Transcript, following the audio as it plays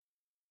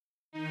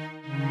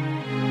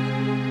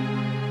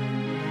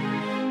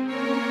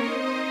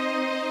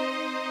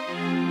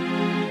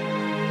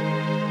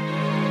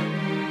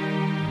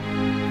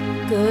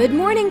Good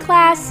morning,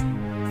 class!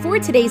 For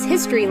today's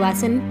history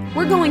lesson,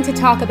 we're going to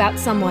talk about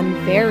someone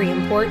very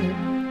important,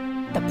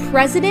 the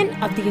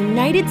President of the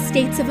United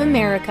States of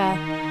America.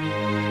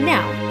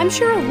 Now, I'm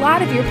sure a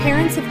lot of your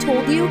parents have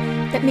told you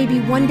that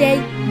maybe one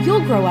day you'll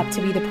grow up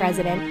to be the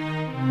president.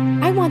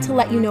 I want to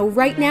let you know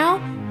right now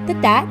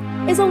that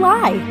that is a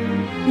lie.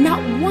 Not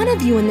one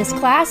of you in this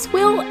class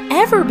will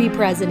ever be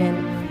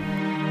president.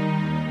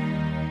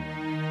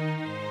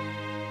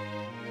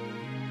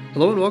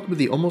 Hello and welcome to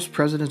the Almost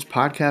Presidents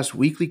podcast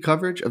weekly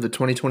coverage of the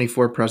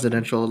 2024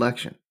 presidential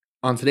election.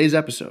 On today's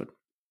episode,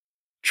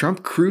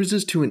 Trump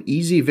cruises to an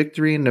easy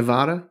victory in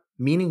Nevada,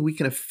 meaning we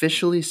can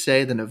officially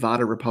say the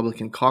Nevada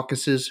Republican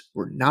caucuses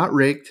were not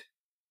rigged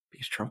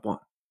because Trump won.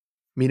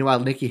 Meanwhile,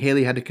 Nikki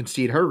Haley had to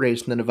concede her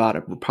race in the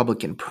Nevada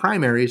Republican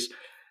primaries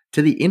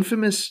to the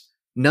infamous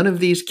none of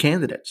these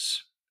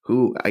candidates,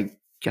 who I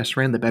guess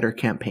ran the better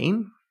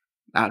campaign?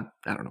 I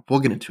don't know. We'll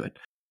get into it.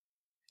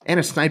 And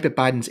a snipe at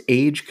Biden's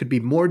age could be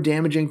more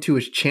damaging to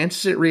his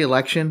chances at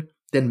re-election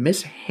than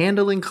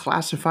mishandling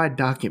classified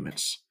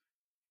documents.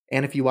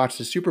 And if you watch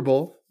the Super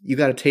Bowl, you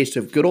got a taste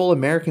of good old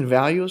American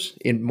values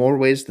in more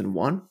ways than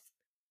one.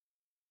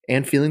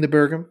 And Feeling the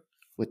Burgum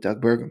with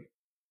Doug Burgum.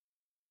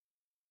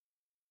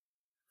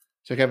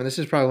 So Kevin, this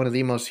is probably one of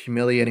the most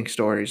humiliating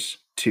stories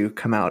to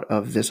come out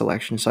of this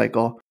election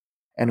cycle.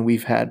 And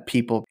we've had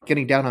people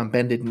getting down on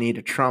bended knee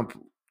to Trump.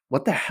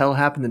 What the hell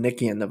happened to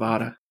Nikki in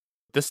Nevada?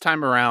 This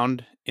time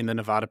around in the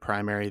Nevada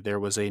primary, there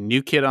was a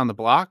new kid on the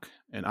block,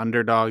 an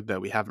underdog that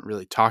we haven't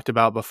really talked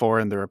about before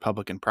in the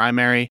Republican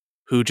primary,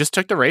 who just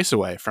took the race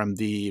away from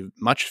the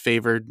much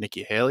favored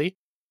Nikki Haley.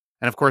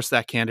 And of course,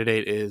 that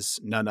candidate is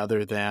none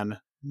other than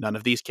none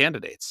of these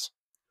candidates.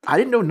 I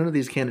didn't know none of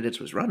these candidates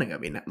was running. I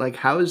mean,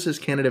 how has this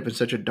candidate been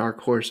such a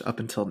dark horse up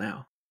until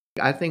now?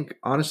 I think,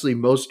 honestly,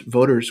 most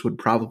voters would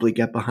probably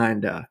get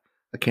behind a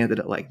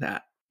candidate like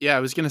that. Yeah, I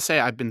was going to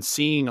say, I've been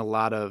seeing a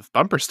lot of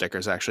bumper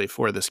stickers actually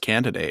for this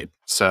candidate.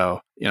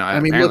 So,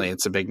 apparently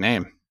it's a big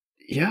name.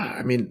 Yeah,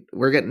 I mean,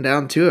 we're getting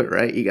down to it,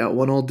 right? You got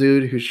one old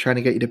dude who's trying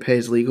to get you to pay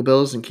his legal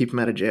bills and keep him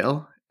out of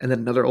jail. And then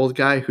another old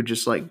guy who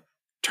just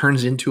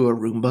turns into a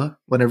Roomba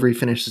whenever he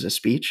finishes a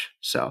speech.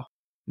 So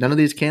none of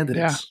these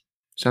candidates.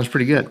 Sounds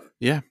pretty good.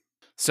 Yeah.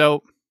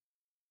 So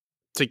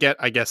to get,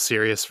 I guess,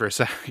 serious for a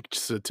sec,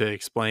 just to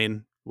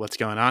explain what's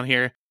going on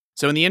here.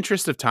 So in the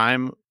interest of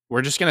time,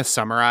 we're just going to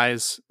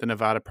summarize the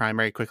Nevada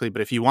primary quickly,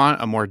 but if you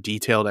want a more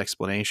detailed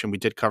explanation, we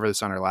did cover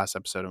this on our last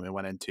episode and we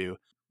went into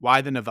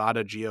why the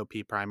Nevada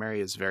GOP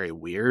primary is very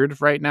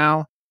weird right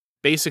now.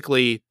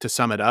 Basically, to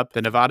sum it up,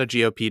 the Nevada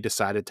GOP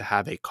decided to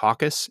have a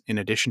caucus in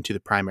addition to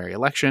the primary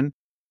election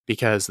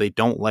because they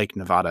don't like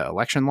Nevada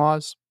election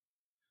laws.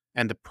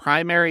 And the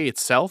primary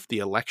itself, the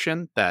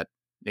election that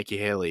Nikki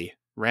Haley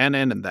ran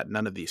in and that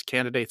none of these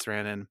candidates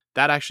ran in,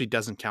 that actually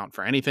doesn't count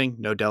for anything.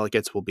 No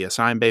delegates will be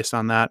assigned based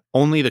on that.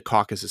 Only the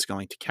caucus is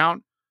going to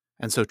count.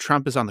 And so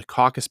Trump is on the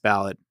caucus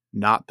ballot,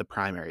 not the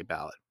primary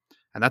ballot.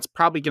 And that's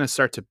probably going to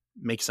start to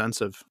make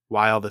sense of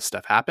why all this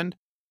stuff happened.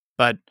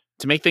 But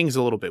to make things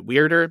a little bit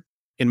weirder,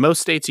 in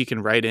most states, you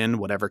can write in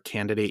whatever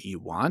candidate you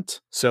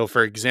want. So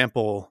for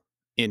example,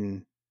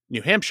 in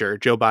New Hampshire,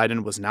 Joe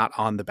Biden was not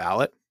on the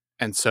ballot.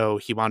 And so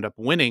he wound up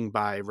winning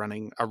by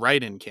running a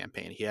write-in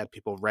campaign. He had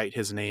people write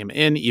his name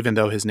in, even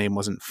though his name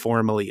wasn't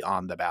formally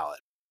on the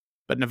ballot.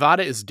 But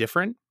Nevada is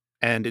different,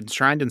 and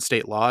enshrined in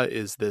state law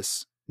is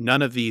this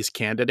none of these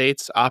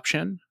candidates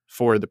option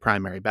for the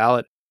primary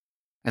ballot.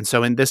 And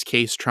so in this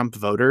case, Trump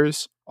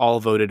voters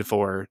all voted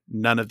for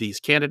none of these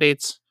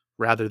candidates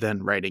rather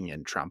than writing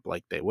in Trump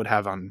like they would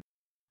have on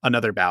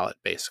another ballot,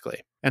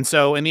 basically. And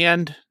so in the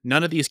end,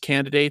 none of these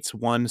candidates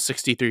won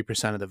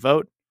 63% of the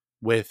vote,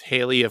 with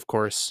Haley, of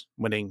course,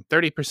 winning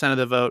 30% of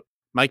the vote,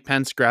 Mike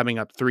Pence grabbing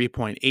up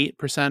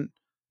 3.8%,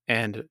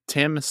 and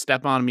Tim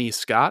Step-on-Me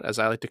Scott, as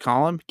I like to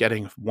call him,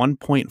 getting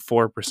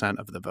 1.4%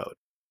 of the vote.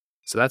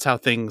 So that's how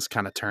things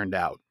kind of turned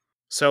out.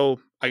 So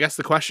I guess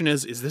the question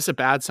is this a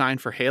bad sign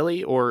for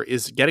Haley, or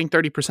is getting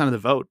 30% of the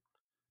vote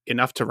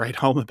enough to write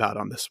home about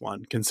on this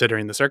one,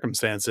 considering the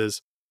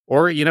circumstances?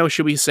 Or,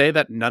 should we say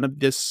that none of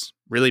this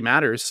really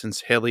matters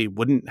since Haley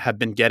wouldn't have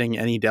been getting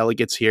any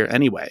delegates here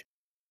anyway?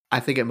 I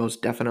think it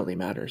most definitely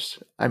matters.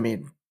 I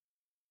mean,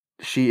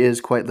 she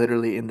is quite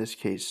literally, in this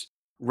case,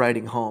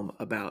 writing home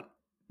about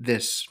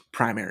this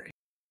primary.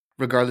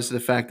 Regardless of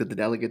the fact that the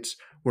delegates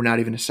were not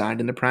even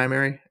assigned in the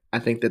primary, I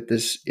think that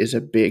this is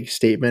a big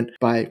statement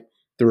by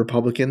the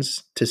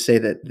Republicans to say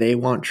that they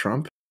want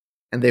Trump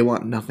and they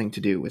want nothing to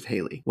do with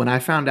Haley. When I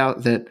found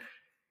out that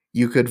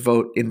you could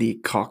vote in the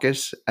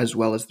caucus as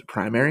well as the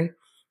primary,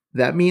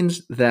 that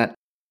means that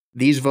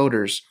these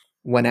voters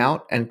went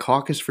out and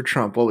caucused for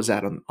Trump. What was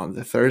that, on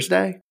the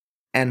Thursday?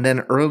 And then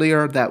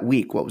earlier that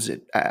week, what was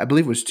it? I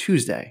believe it was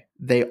Tuesday.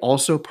 They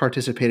also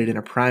participated in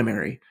a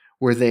primary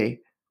where they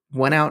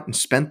went out and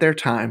spent their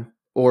time,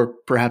 or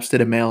perhaps did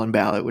a mail-in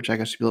ballot, which I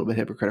guess would be a little bit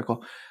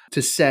hypocritical,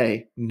 to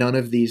say none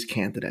of these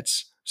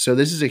candidates. So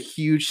this is a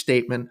huge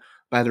statement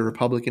by the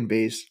Republican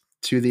base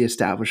to the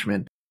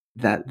establishment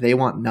that they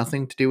want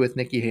nothing to do with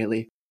Nikki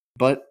Haley.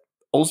 But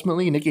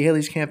ultimately, Nikki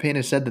Haley's campaign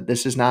has said that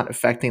this is not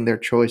affecting their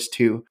choice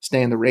to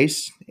stay in the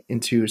race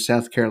into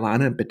South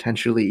Carolina and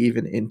potentially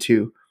even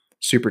into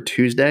Super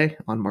Tuesday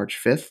on March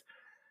 5th.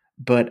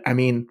 But I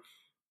mean,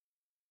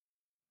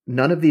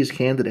 none of these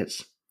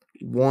candidates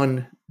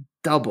won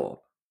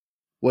double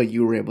what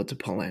you were able to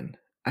pull in.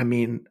 I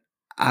mean,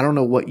 I don't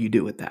know what you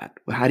do with that.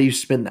 How do you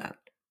spin that?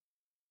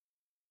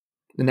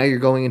 And now you're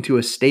going into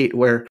a state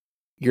where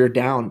you're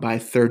down by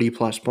 30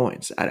 plus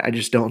points. I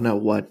just don't know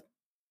what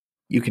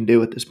you can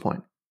do at this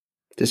point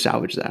to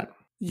salvage that.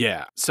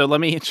 Yeah. So let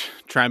me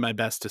try my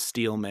best to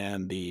steel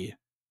man the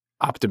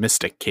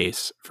optimistic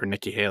case for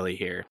Nikki Haley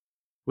here,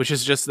 which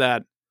is just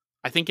that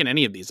I think in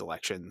any of these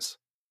elections,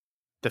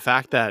 the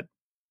fact that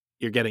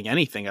you're getting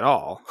anything at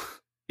all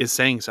is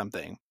saying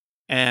something.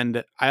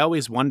 And I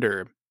always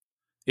wonder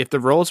if the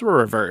roles were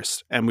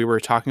reversed and we were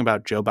talking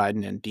about Joe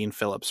Biden and Dean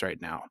Phillips right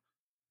now,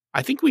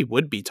 I think we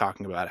would be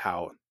talking about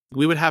how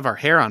we would have our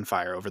hair on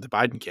fire over the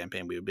Biden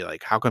campaign. We would be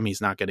like, how come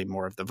he's not getting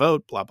more of the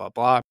vote? Blah, blah,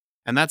 blah.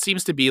 And that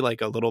seems to be like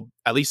a little,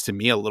 at least to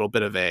me, a little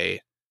bit of a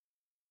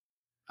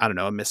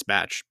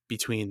mismatch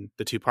between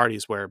the two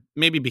parties where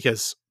maybe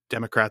because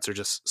Democrats are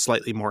just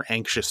slightly more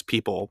anxious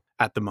people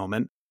at the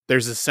moment,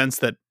 there's a sense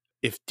that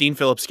if Dean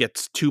Phillips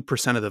gets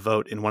 2% of the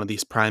vote in one of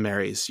these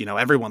primaries,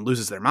 everyone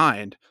loses their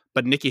mind,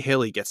 but Nikki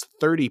Haley gets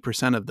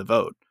 30% of the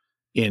vote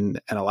in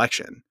an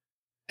election.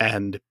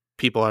 And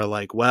people are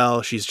like,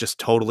 well, she's just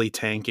totally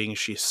tanking.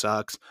 She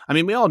sucks. I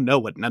mean, we all know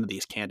what none of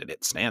these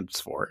candidates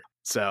stands for.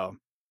 So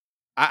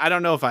I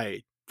don't know if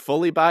I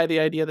fully buy the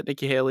idea that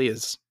Nikki Haley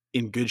is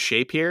in good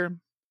shape here,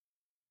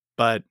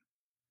 but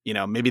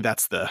maybe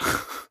that's the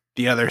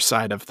the other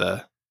side of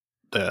the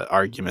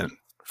argument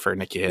for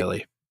Nikki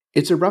Haley.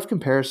 It's a rough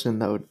comparison,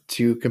 though,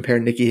 to compare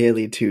Nikki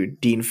Haley to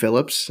Dean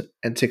Phillips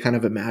and to kind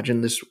of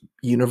imagine this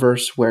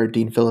universe where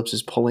Dean Phillips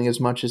is pulling as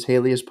much as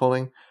Haley is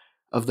pulling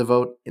of the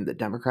vote in the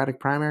Democratic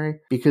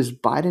primary, because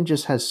Biden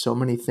just has so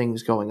many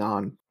things going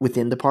on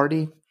within the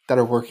party that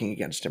are working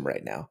against him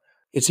right now.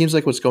 It seems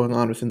like what's going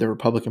on within the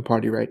Republican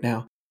Party right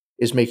now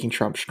is making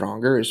Trump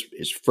stronger, is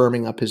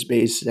firming up his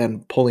base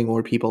and pulling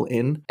more people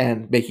in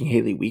and making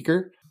Haley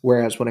weaker.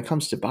 Whereas when it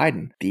comes to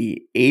Biden,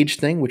 the age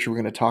thing, which we're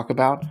going to talk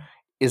about,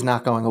 is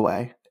not going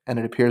away. And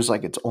it appears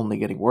like it's only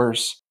getting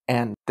worse.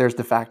 And there's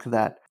the fact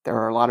that there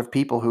are a lot of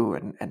people who,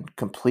 and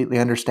completely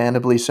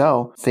understandably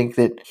so, think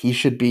that he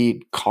should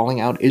be calling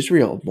out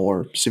Israel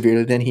more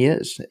severely than he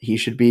is. He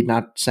should be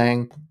not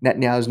saying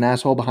Netanyahu's an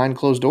asshole behind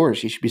closed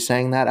doors. He should be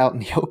saying that out in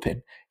the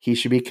open. He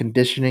should be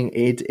conditioning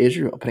aid to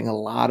Israel, putting a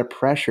lot of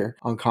pressure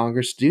on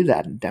Congress to do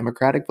that. And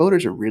Democratic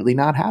voters are really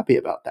not happy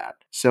about that.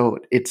 So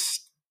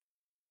it's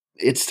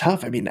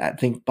tough. I mean, I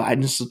think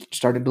Biden's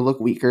starting to look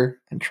weaker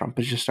and Trump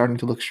is just starting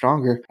to look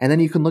stronger. And then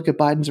you can look at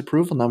Biden's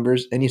approval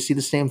numbers and you see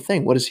the same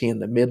thing. What is he, in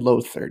the mid-low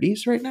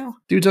 30s right now?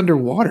 Dude's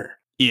underwater.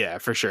 Yeah,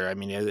 for sure. I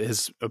mean,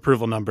 his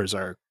approval numbers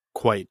are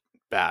quite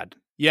bad.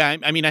 Yeah,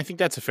 I mean, I think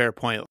that's a fair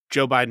point.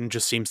 Joe Biden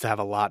just seems to have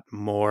a lot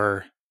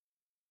more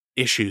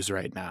issues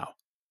right now.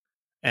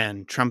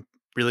 And Trump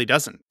really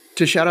doesn't.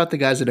 To shout out the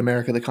guys at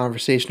America, the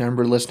Conversation, I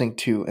remember listening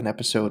to an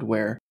episode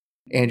where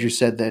Andrew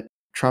said that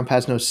Trump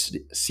has no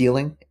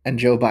ceiling and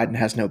Joe Biden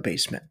has no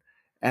basement.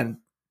 And,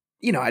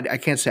 I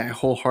can't say I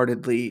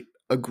wholeheartedly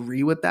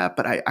agree with that,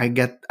 but I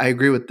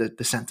agree with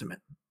the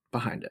sentiment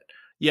behind it.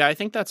 Yeah, I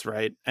think that's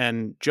right.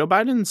 And Joe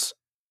Biden's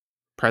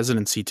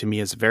presidency to me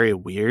is very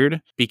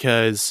weird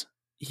because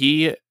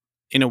he,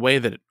 in a way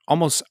that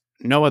almost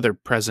no other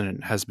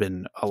president has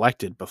been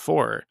elected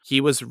before,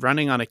 he was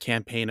running on a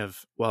campaign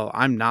of, well,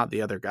 I'm not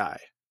the other guy.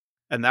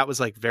 And that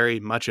was like very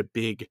much a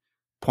big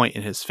point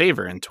in his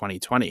favor in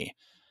 2020.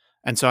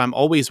 And so I'm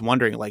always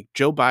wondering, like,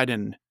 Joe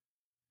Biden,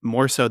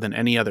 more so than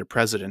any other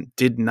president,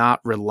 did not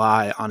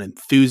rely on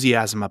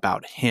enthusiasm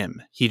about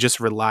him. He just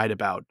relied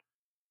about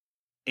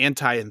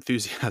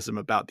anti-enthusiasm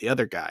about the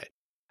other guy.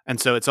 And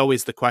so it's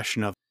always the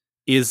question of,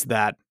 is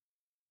that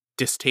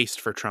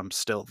distaste for Trump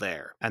still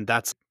there? And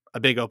that's a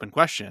big open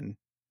question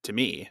to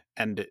me.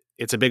 And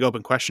it's a big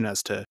open question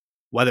as to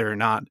whether or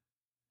not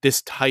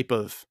this type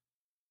of,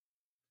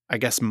 I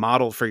guess,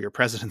 model for your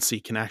presidency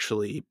can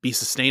actually be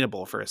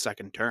sustainable for a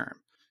second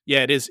term.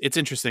 Yeah, it is. It's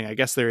interesting. I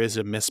guess there is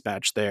a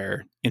mismatch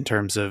there in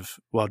terms of,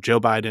 well, Joe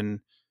Biden,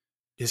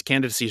 his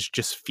candidacy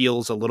just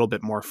feels a little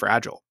bit more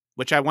fragile,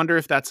 which I wonder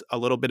if that's a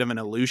little bit of an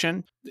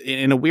illusion.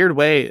 In a weird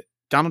way,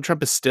 Donald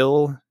Trump is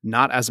still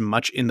not as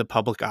much in the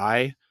public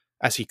eye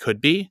as he could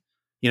be.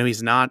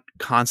 He's not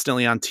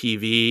constantly on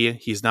TV.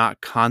 He's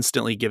not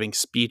constantly giving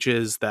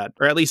speeches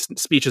or at least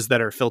speeches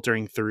that are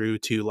filtering through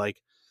to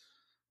like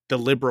the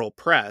liberal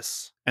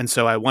press. And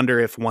so I wonder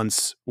if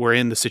once we're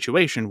in the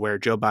situation where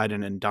Joe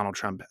Biden and Donald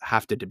Trump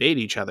have to debate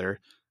each other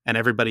and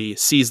everybody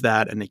sees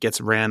that and it gets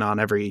ran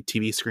on every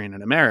TV screen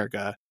in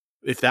America,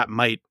 if that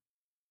might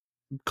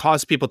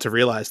cause people to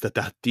realize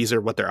that these are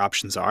what their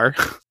options are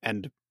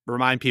and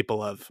remind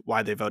people of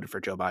why they voted for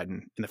Joe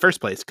Biden in the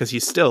first place, because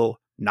he's still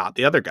not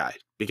the other guy,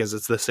 because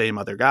it's the same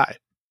other guy.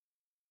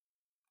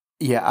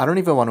 Yeah, I don't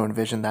even want to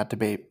envision that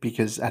debate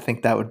because I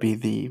think that would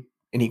be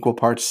an equal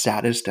parts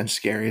saddest and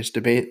scariest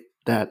debate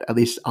that at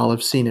least I'll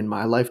have seen in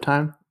my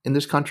lifetime in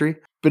this country.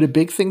 But a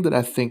big thing that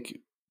I think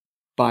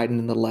Biden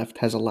and the left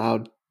has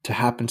allowed to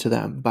happen to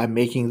them by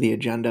making the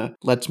agenda,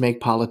 let's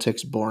make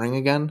politics boring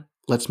again.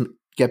 Let's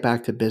get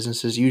back to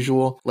business as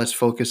usual. Let's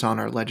focus on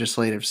our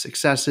legislative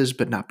successes,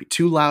 but not be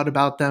too loud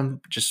about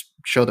them. Just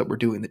show that we're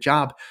doing the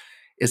job.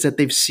 Is that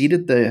they've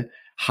ceded the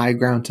high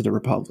ground to the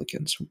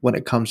Republicans when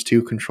it comes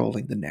to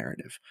controlling the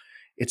narrative.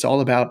 It's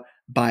all about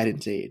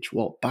Biden's age.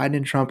 Well, Biden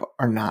and Trump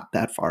are not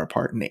that far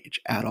apart in age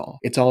at all.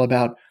 It's all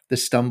about the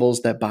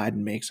stumbles that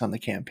Biden makes on the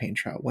campaign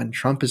trail when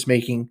Trump is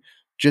making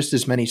just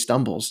as many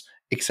stumbles,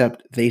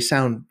 except they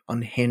sound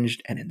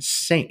unhinged and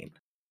insane.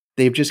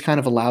 They've just kind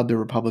of allowed the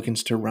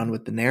Republicans to run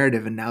with the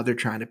narrative, and now they're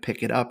trying to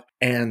pick it up.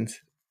 And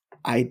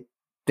I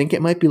think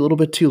it might be a little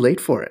bit too late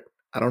for it.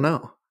 I don't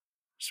know.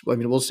 I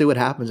mean, we'll see what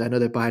happens. I know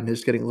that Biden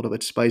is getting a little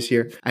bit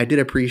spicier. I did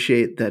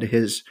appreciate that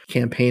his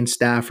campaign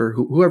staff or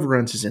whoever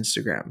runs his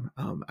Instagram,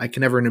 I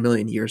can never in a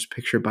million years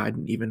picture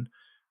Biden even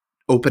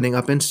opening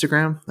up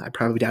Instagram. I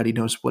probably doubt he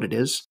knows what it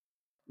is.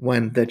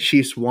 When the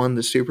Chiefs won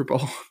the Super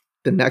Bowl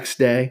the next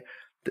day,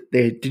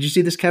 did you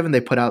see this, Kevin?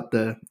 They put out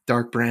the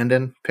Dark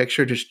Brandon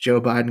picture, just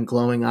Joe Biden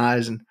glowing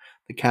eyes, and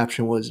the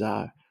caption was,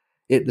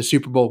 the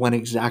Super Bowl went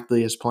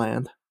exactly as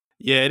planned.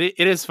 Yeah,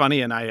 it is funny,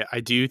 and I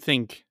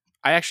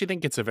actually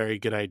think it's a very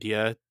good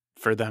idea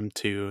for them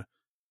to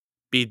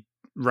be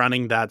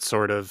running that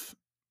sort of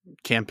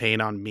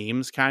campaign on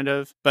memes, kind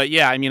of. But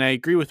yeah, I mean, I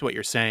agree with what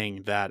you're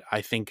saying, that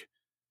I think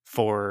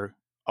for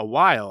a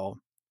while,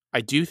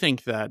 I do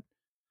think that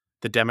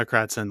the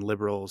Democrats and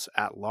liberals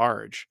at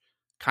large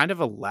kind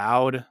of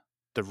allowed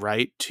the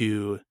right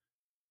to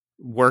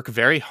work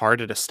very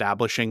hard at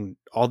establishing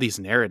all these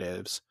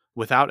narratives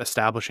without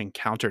establishing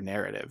counter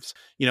narratives.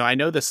 You know, I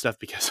know this stuff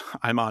because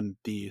I'm on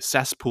the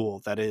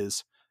cesspool that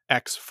is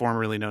X,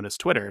 formerly known as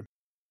Twitter.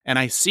 And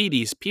I see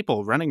these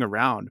people running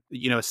around,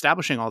 you know,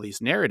 establishing all these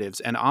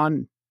narratives.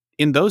 And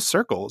in those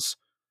circles,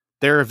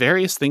 there are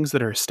various things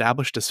that are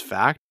established as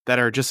fact that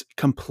are just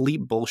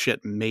complete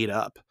bullshit made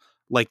up.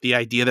 Like the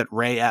idea that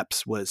Ray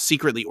Epps was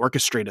secretly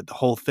orchestrated the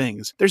whole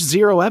things. There's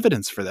zero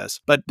evidence for this,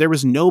 but there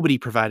was nobody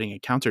providing a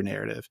counter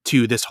narrative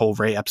to this whole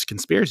Ray Epps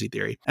conspiracy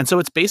theory. And so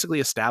it's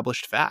basically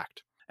established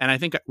fact. And I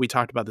think we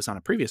talked about this on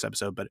a previous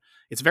episode, but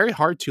it's very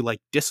hard to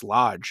like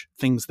dislodge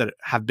things that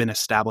have been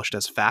established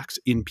as facts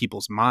in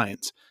people's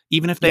minds,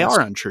 even if they are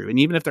untrue and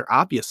even if they're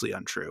obviously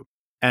untrue.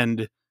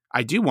 And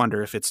I do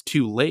wonder if it's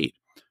too late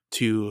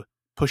to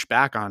push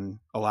back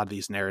on a lot of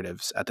these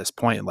narratives at this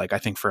point. Like, I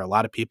think for a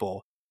lot of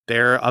people,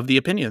 they're of the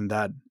opinion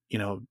that, you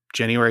know,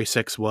 January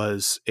 6th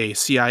was a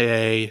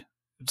CIA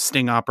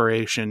sting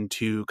operation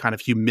to kind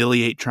of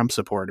humiliate Trump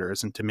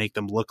supporters and to make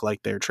them look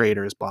like they're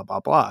traitors, blah, blah,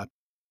 blah.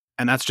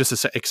 And that's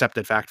just an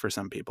accepted fact for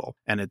some people.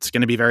 And it's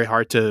going to be very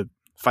hard to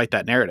fight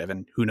that narrative.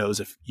 And who knows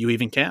if you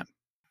even can.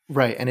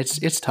 Right. And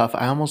it's tough.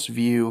 I almost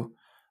view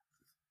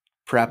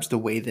perhaps the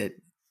way that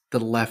the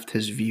left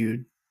has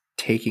viewed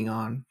taking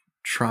on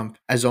Trump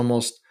as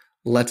almost,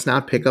 let's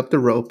not pick up the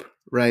rope,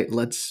 right?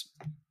 Let's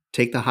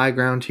take the high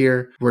ground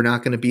here. We're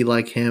not going to be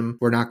like him.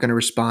 We're not going to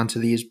respond to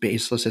these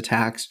baseless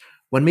attacks,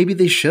 when maybe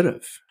they should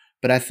have.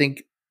 But I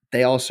think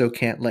they also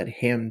can't let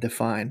him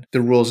define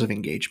the rules of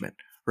engagement,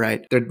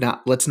 right?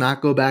 Let's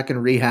not go back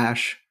and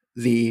rehash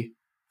the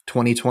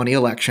 2020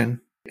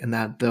 election and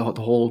that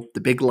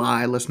the big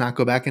lie. Let's not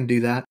go back and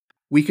do that.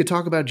 We could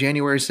talk about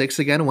January 6th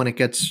again when it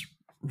gets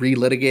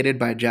relitigated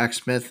by Jack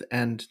Smith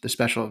and the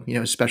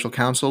special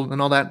counsel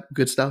and all that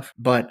good stuff.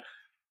 But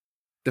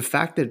the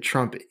fact that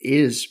Trump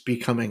is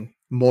becoming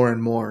more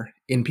and more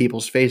in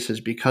people's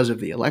faces because of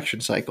the election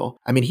cycle,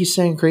 I mean, he's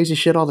saying crazy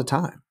shit all the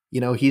time.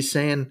 You know, he's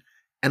saying,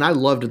 and I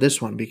loved this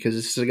one because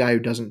this is a guy who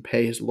doesn't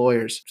pay his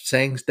lawyers,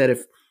 saying that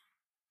if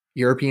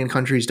European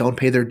countries don't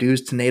pay their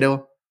dues to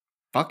NATO,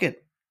 fuck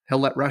it, he'll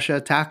let Russia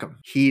attack him.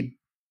 He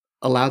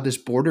allowed this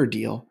border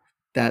deal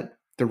that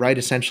the right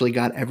essentially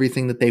got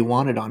everything that they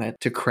wanted on it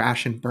to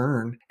crash and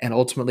burn. And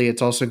ultimately,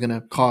 it's also going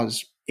to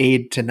cause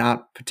aid to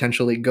not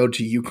potentially go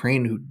to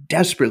Ukraine, who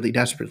desperately,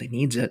 desperately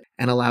needs it,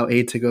 and allow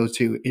aid to go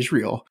to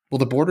Israel. Well,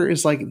 the border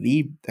is like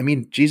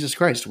Jesus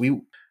Christ,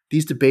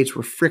 these debates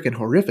were freaking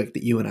horrific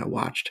that you and I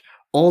watched.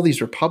 All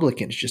these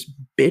Republicans just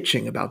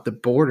bitching about the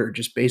border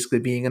just basically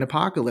being an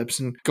apocalypse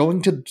and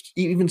going to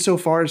even so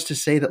far as to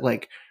say that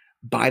like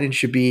Biden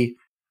should be...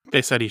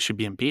 They said he should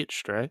be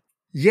impeached, right?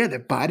 Yeah,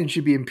 that Biden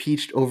should be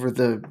impeached over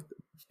the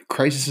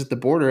crisis at the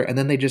border, and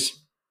then they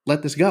just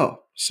let this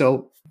go.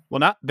 So...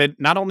 Well,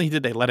 not only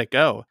did they let it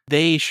go,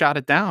 they shot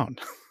it down.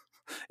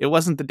 It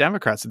wasn't the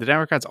Democrats. The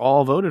Democrats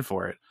all voted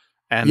for it.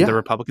 And the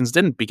Republicans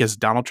didn't, because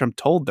Donald Trump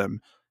told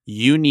them,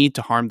 you need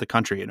to harm the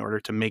country in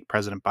order to make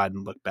President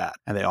Biden look bad.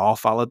 And they all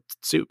followed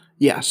suit.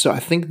 Yeah, so I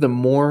think the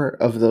more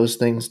of those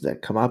things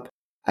that come up,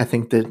 I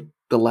think that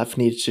the left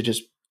needs to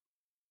just,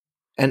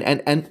 and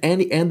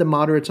the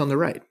moderates on the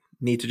right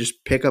need to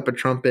just pick up a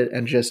trumpet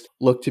and just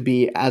look to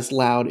be as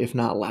loud, if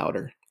not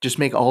louder. Just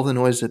make all the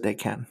noise that they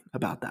can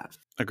about that.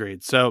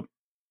 Agreed. So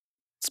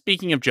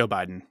speaking of Joe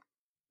Biden,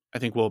 I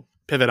think we'll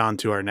pivot on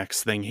to our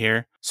next thing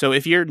here. So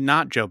if you're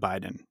not Joe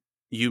Biden,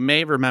 You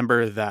may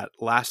remember that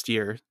last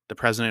year, the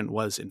president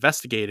was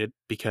investigated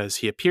because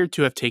he appeared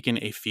to have taken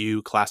a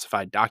few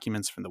classified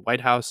documents from the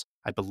White House.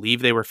 I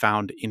believe they were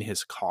found in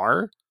his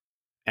car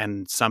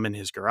and some in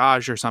his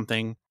garage or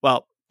something.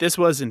 Well, this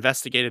was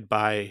investigated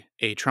by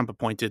a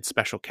Trump-appointed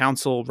special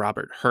counsel,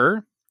 Robert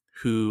Hur,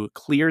 who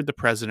cleared the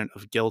president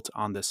of guilt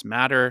on this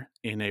matter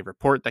in a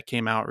report that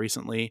came out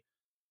recently.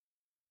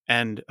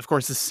 And of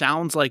course, this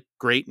sounds like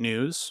great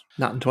news.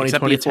 Not in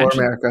Except the 2024 attention-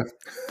 America.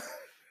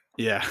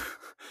 Yeah.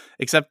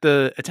 Except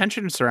the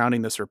attention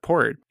surrounding this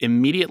report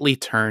immediately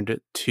turned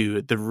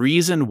to the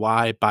reason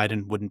why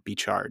Biden wouldn't be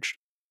charged.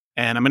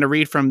 And I'm going to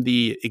read from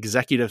the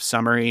executive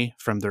summary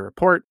from the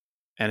report.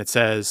 And it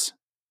says,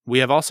 "We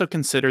have also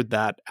considered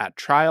that at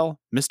trial,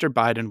 Mr.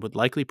 Biden would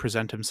likely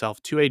present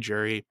himself to a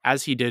jury,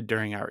 as he did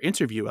during our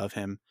interview of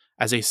him,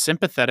 as a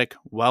sympathetic,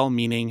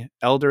 well-meaning,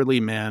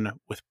 elderly man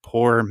with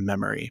poor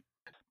memory.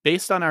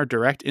 Based on our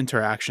direct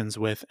interactions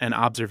with and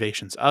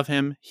observations of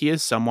him, he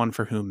is someone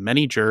for whom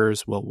many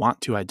jurors will want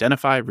to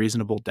identify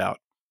reasonable doubt.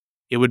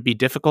 It would be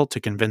difficult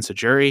to convince a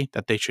jury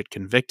that they should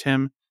convict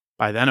him,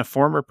 by then a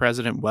former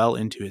president well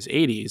into his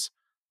 80s,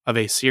 of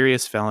a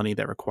serious felony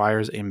that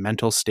requires a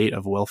mental state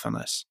of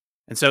willfulness."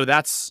 And so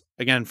that's,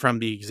 again, from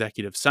the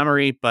executive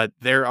summary, but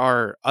there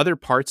are other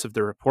parts of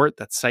the report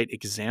that cite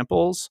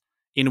examples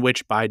in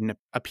which Biden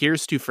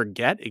appears to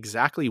forget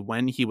exactly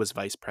when he was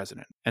vice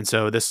president. And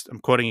so this, I'm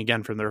quoting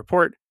again from the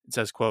report. It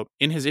says, quote,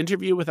 "In his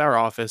interview with our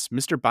office,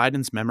 Mr.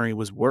 Biden's memory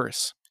was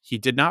worse. He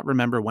did not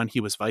remember when he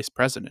was vice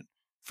president,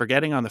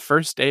 forgetting on the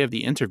first day of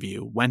the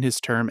interview when his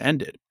term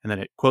ended." And then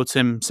it quotes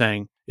him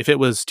saying, "If it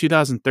was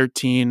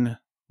 2013,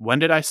 when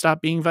did I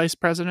stop being vice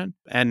president?"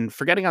 And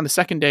forgetting on the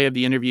second day of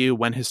the interview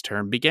when his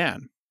term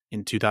began.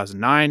 "In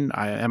 2009,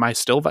 am I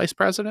still vice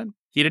president?"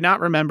 He did not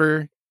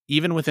remember,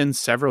 even within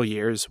several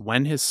years,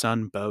 when his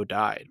son Beau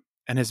died.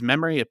 And his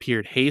memory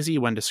appeared hazy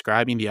when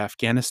describing the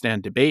Afghanistan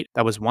debate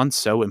that was once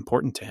so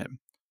important to him.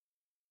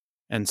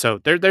 And so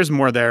there's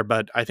more there,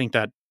 but I think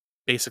that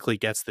basically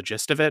gets the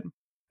gist of it.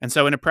 And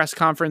so in a press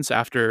conference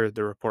after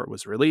the report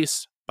was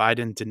released,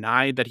 Biden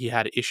denied that he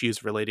had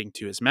issues relating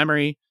to his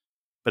memory.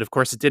 But of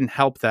course, it didn't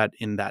help that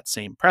in that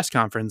same press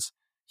conference,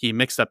 he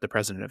mixed up the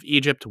president of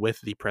Egypt with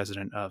the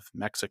president of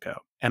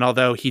Mexico. And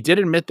although he did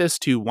admit this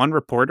to one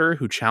reporter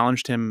who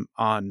challenged him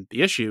on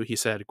the issue, he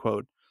said,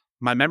 quote,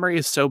 "My memory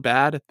is so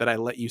bad that I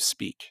let you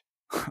speak,"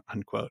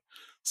 unquote.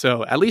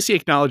 So at least he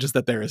acknowledges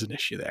that there is an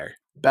issue there.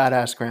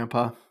 Badass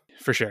grandpa.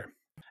 For sure.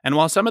 And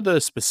while some of the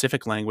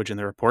specific language in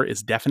the report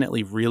is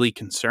definitely really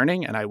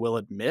concerning, and I will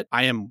admit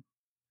I am,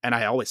 and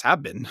I always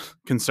have been,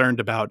 concerned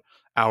about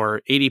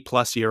our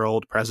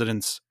 80-plus-year-old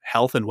president's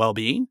health and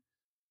well-being,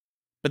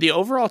 but the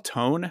overall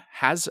tone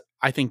has,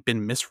 I think,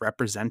 been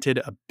misrepresented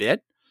a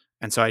bit.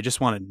 And so I just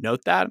want to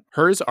note that.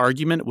 Hur's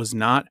argument was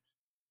not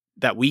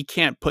that we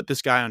can't put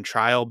this guy on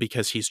trial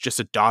because he's just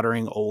a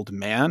doddering old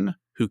man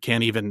who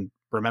can't even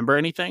remember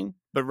anything,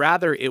 but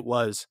rather it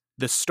was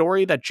the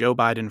story that Joe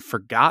Biden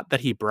forgot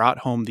that he brought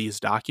home these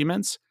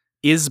documents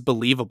is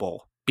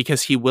believable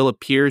because he will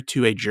appear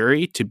to a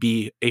jury to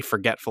be a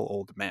forgetful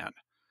old man.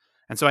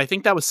 And so I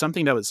think that was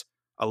something that was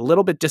a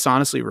little bit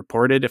dishonestly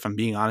reported, if I'm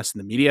being honest, in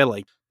the media.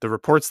 Like the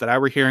reports that I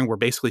were hearing were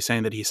basically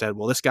saying that he said,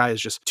 well, this guy is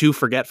just too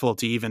forgetful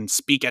to even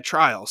speak at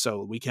trial,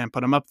 so we can't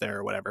put him up there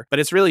or whatever. But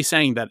it's really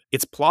saying that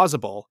it's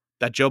plausible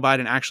that Joe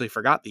Biden actually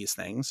forgot these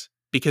things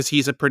because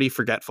he's a pretty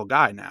forgetful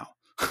guy now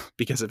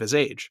because of his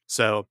age.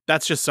 So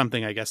that's just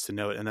something, I guess, to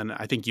note. And then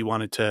I think you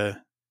wanted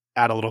to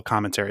add a little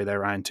commentary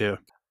there, Ryan, too.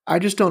 I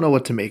just don't know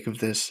what to make of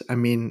this. I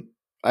mean,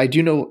 I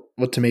do know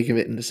what to make of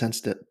it in the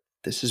sense that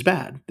this is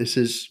bad. This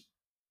is,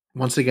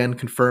 once again,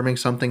 confirming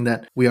something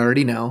that we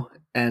already know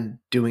and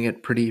doing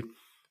it pretty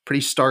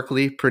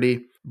starkly,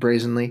 pretty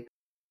brazenly.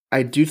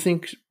 I do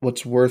think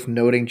what's worth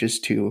noting,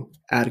 just to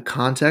add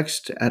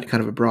context, to add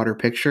kind of a broader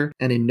picture,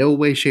 and in no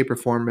way, shape, or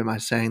form am I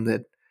saying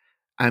that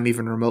I'm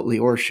even remotely,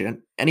 or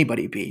should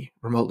anybody be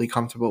remotely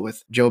comfortable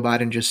with Joe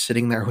Biden just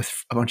sitting there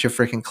with a bunch of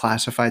freaking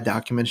classified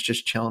documents,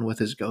 just chilling with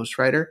his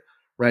ghostwriter,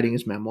 writing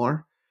his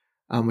memoir,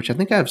 which I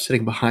think I have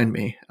sitting behind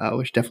me,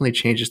 which definitely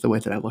changes the way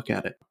that I look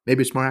at it.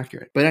 Maybe it's more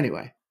accurate. But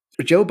anyway,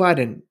 Joe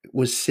Biden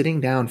was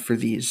sitting down for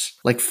these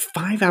like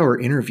 5-hour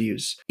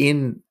interviews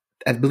in,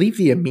 I believe,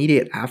 the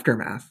immediate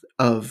aftermath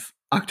of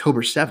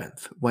October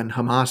 7th, when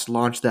Hamas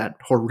launched that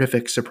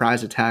horrific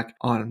surprise attack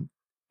on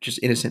just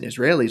innocent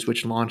Israelis,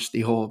 which launched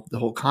the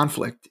whole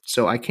conflict.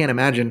 So I can't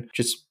imagine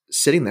just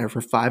sitting there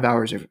for 5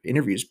 hours of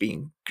interviews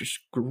being just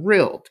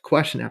grilled,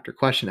 question after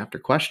question after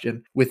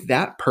question, with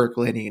that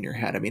percolating in your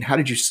head. I mean, how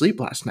did you sleep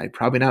last night?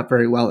 Probably not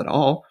very well at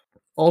all.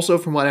 Also,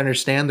 from what I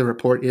understand, the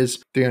report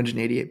is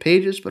 388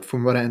 pages, but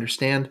from what I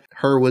understand,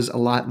 Hur was a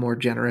lot more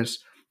generous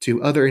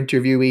to other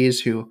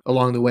interviewees who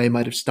along the way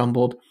might have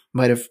stumbled,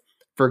 might have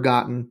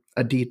forgotten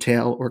a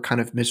detail or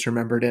kind of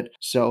misremembered it.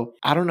 So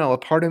I don't know. A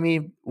part of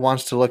me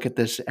wants to look at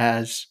this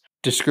as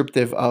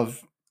descriptive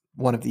of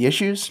one of the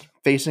issues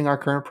facing our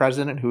current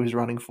president who is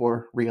running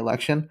for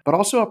re-election, but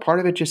also a part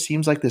of it just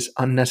seems like this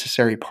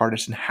unnecessary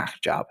partisan hack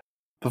job.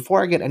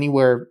 Before I get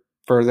anywhere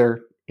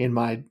further in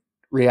my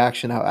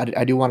reaction.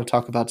 I do want to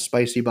talk about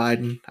spicy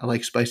Biden. I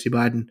like spicy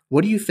Biden.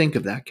 What do you think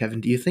of that,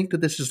 Kevin? Do you think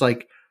that this is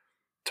like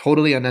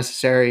totally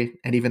unnecessary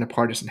and even a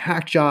partisan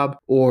hack job?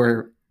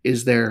 Or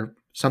is there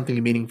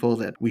something meaningful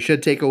that we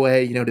should take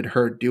away? Did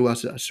her do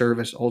us a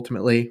service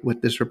ultimately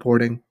with this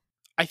reporting?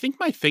 I think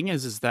my thing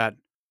is that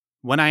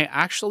when I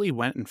actually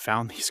went and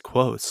found these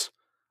quotes,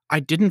 I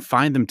didn't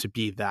find them to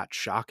be that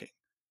shocking.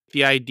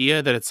 The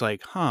idea that it's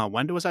like,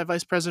 when was I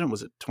vice president?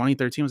 Was it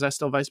 2013? Was I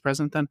still vice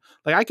president then?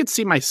 Like, I could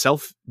see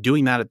myself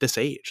doing that at this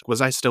age.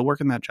 Was I still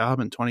working that job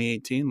in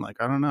 2018? Like,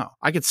 I don't know.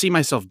 I could see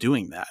myself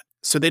doing that.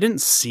 So they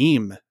didn't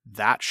seem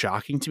that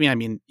shocking to me. I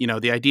mean,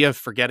 the idea of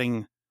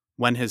forgetting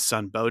when his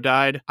son Beau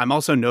died. I'm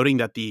also noting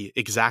that the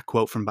exact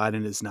quote from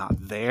Biden is not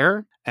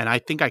there. And I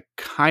think I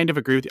kind of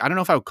agree with you. I don't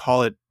know if I would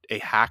call it a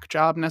hack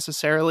job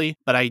necessarily,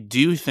 but I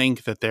do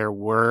think that there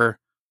were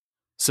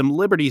some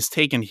liberties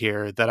taken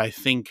here that I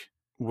think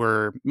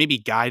were maybe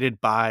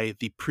guided by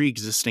the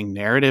pre-existing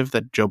narrative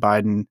that Joe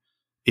Biden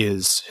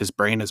his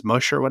brain is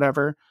mush or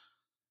whatever,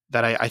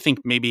 that I think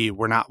maybe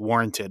were not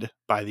warranted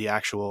by the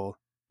actual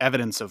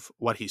evidence of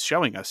what he's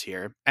showing us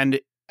here. And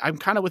I'm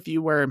kind of with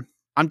you where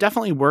I'm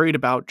definitely worried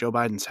about Joe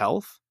Biden's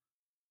health,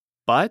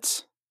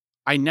 but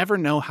I never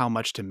know how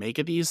much to make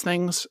of these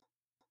things.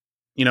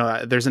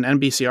 There's an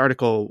NBC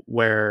article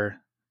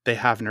where they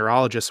have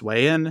neurologists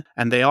weigh in,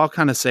 and they all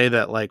kind of say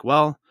that, like,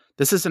 well,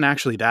 this isn't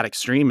actually that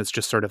extreme. It's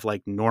just sort of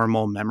like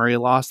normal memory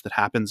loss that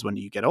happens when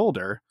you get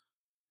older.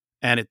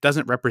 And it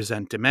doesn't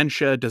represent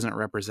dementia, doesn't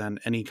represent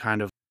any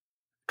kind of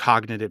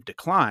cognitive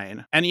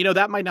decline. And,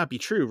 that might not be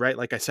true, right?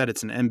 Like I said,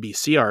 it's an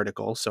NBC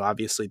article, so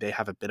obviously they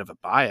have a bit of a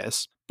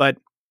bias. But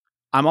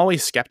I'm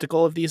always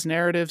skeptical of these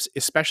narratives,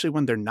 especially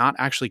when they're not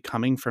actually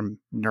coming from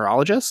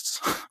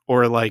neurologists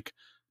or like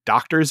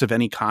doctors of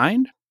any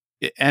kind.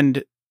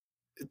 And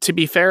to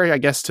be fair, I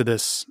guess, to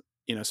this,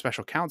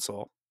 special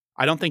counsel,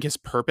 I don't think his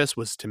purpose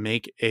was to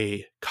make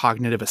a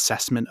cognitive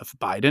assessment of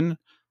Biden.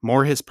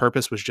 More his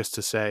purpose was just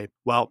to say,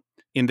 well,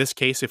 in this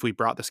case, if we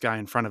brought this guy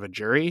in front of a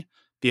jury,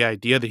 the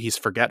idea that he's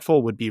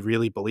forgetful would be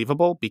really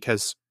believable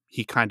because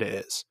he kind of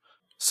is.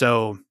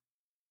 So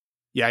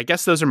yeah, I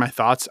guess those are my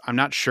thoughts. I'm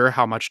not sure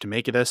how much to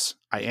make of this.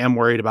 I am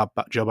worried about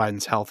Joe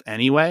Biden's health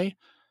anyway,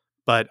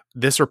 but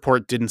this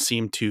report didn't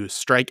seem to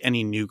strike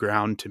any new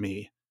ground to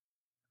me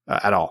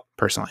at all,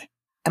 personally.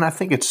 And I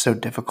think it's so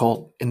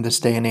difficult in this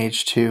day and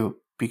age too,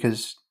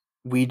 because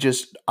we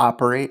just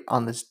operate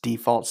on this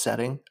default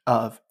setting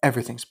of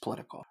everything's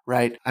political,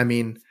 right? I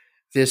mean,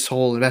 this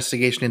whole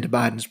investigation into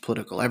Biden's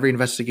political. Every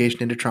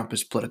investigation into Trump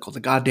is political.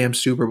 The goddamn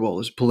Super Bowl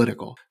is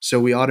political.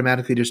 So we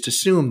automatically just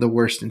assume the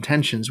worst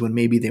intentions when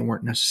maybe they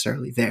weren't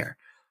necessarily there.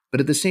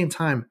 But at the same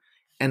time,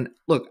 and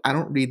look, I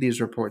don't read these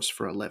reports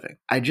for a living.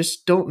 I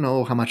just don't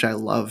know how much I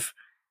love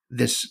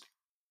this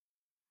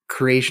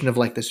creation of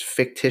like this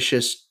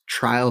fictitious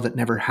trial that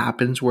never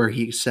happens, where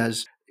he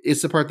says,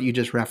 it's the part that you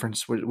just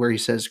referenced where he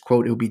says,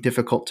 quote, it would be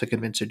difficult to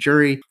convince a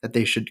jury that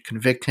they should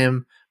convict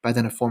him by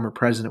then a former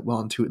president well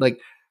into it. Like,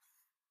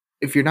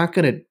 if you're not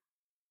going to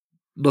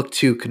look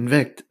to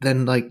convict,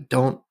 then like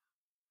don't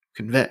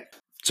convict.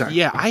 Sorry.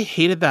 Yeah, I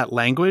hated that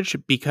language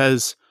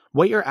because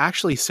what you're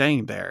actually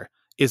saying there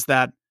is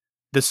that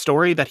the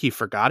story that he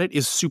forgot it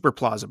is super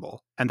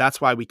plausible. And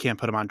that's why we can't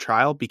put him on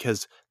trial,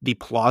 because the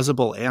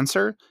plausible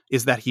answer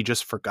is that he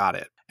just forgot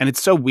it. And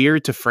it's so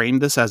weird to frame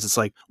this as it's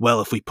like, well,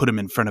 if we put him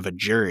in front of a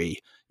jury,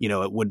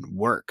 it wouldn't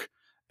work.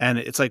 And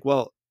it's like,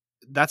 well,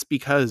 that's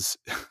because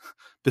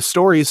the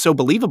story is so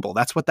believable.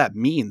 That's what that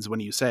means when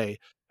you say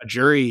a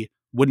jury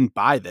wouldn't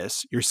buy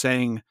this. You're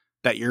saying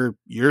that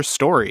your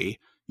story,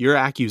 your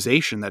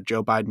accusation that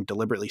Joe Biden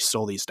deliberately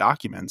stole these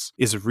documents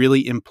is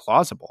really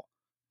implausible,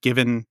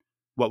 given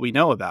what we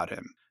know about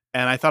him.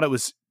 And I thought it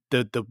was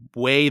the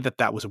way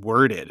that was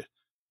worded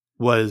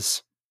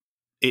was,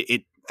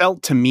 it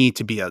felt to me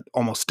to be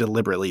almost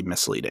deliberately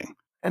misleading.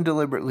 And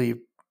deliberately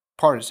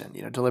partisan,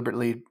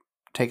 deliberately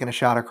taking a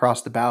shot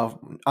across the bow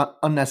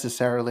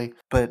unnecessarily.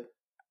 But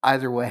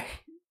either way,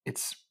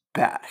 it's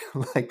bad.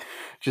 Like,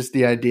 just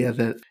the idea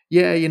that,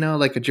 yeah,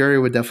 like a jury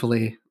would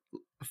definitely,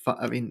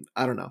 I mean,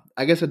 I don't know.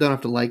 I guess I don't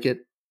have to like it,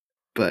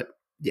 but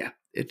yeah,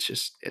 it's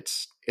just,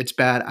 it's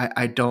bad.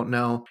 I don't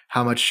know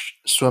how much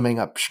swimming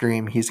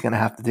upstream he's going to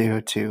have to do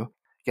to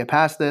get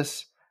past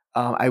this.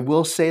 I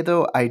will say,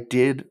 though, I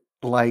did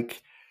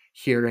like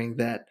hearing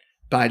that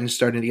Biden's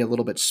starting to get a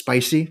little bit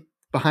spicy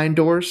behind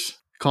doors,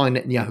 calling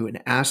Netanyahu an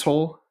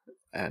asshole.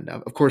 And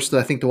of course,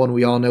 I think the one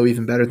we all know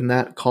even better than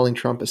that, calling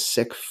Trump a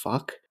sick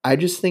fuck. I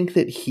just think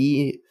that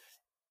he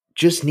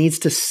just needs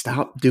to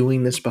stop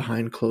doing this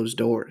behind closed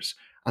doors.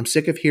 I'm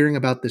sick of hearing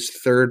about this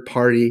third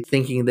party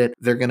thinking that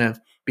they're going to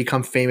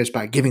become famous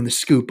by giving the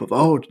scoop of,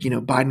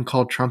 Biden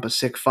called Trump a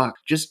sick fuck.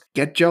 Just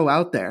get Joe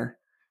out there.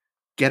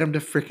 Get him to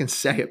freaking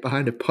say it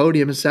behind a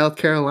podium in South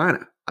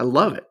Carolina. I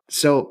love it.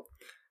 So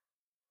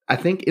I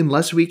think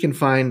unless we can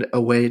find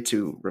a way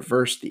to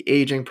reverse the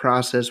aging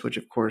process, which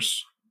of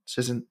course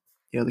this isn't,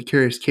 the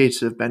curious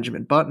case of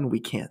Benjamin Button, we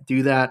can't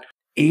do that.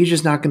 Age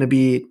is not going to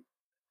be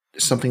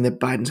something that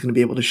Biden's going to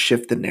be able to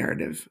shift the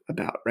narrative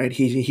about, right?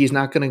 He's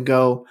not going to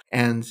go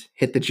and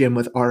hit the gym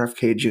with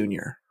RFK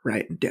Jr.,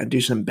 right? And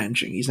do some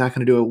benching. He's not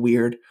going to do a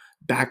weird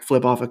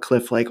backflip off a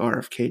cliff like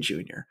RFK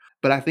Jr.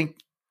 But I think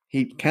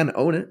he can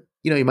own it.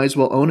 He might as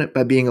well own it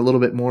by being a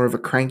little bit more of a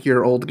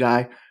crankier old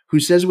guy who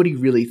says what he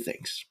really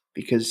thinks.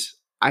 Because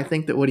I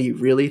think that what he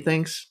really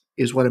thinks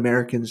is what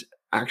Americans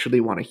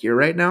actually want to hear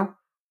right now.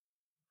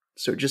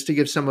 So just to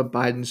give some of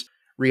Biden's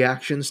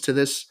reactions to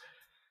this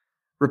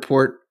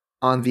report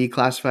on the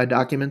classified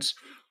documents,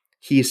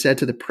 he said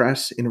to the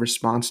press in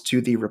response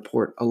to the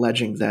report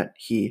alleging that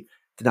he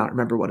did not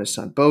remember when his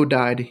son Beau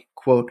died,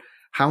 quote,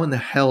 "How in the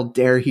hell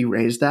dare he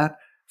raise that?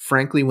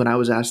 Frankly, when I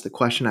was asked the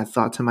question, I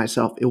thought to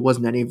myself, it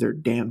wasn't any of their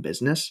damn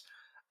business.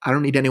 I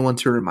don't need anyone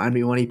to remind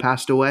me when he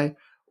passed away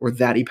or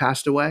that he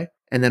passed away."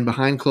 And then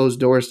behind closed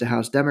doors to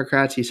House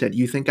Democrats, he said,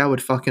 "You think I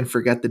would fucking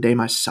forget the day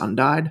my son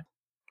died?"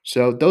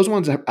 So those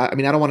ones, I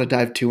don't want to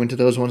dive too into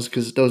those ones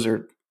because those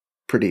are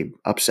pretty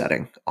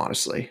upsetting,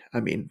 honestly. I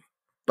mean,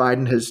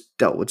 Biden has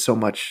dealt with so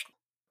much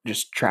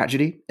just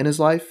tragedy in his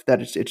life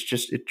that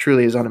it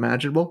truly is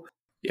unimaginable.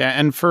 Yeah,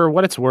 and for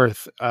what it's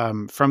worth,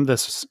 from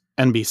this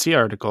NBC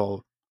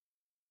article,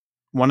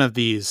 one of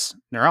these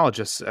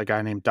neurologists, a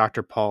guy named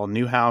Dr. Paul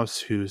Newhouse,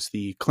 who's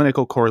the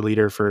clinical core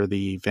leader for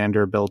the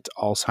Vanderbilt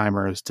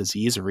Alzheimer's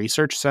Disease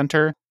Research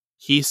Center,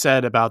 he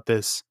said about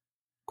this,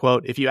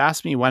 quote, "If you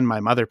asked me when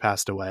my mother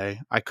passed away,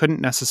 I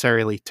couldn't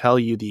necessarily tell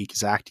you the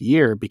exact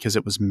year because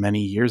it was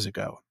many years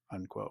ago,"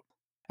 unquote.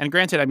 And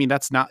granted, I mean,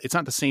 it's not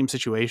the same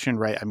situation,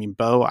 right? I mean,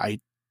 Beau, I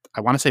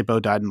want to say Beau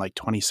died in like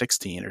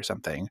 2016 or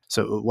something.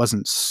 So it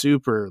wasn't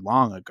super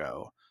long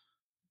ago.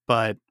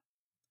 But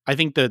I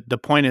think the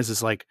point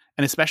is like,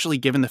 and especially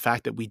given the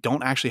fact that we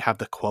don't actually have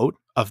the quote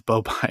of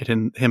Beau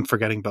Biden, him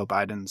forgetting Beau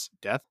Biden's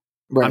death.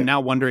 Right. I'm now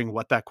wondering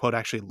what that quote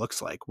actually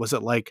looks like. Was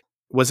it like,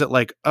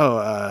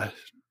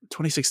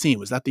 2016,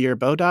 was that the year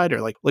Beau died? Or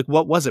like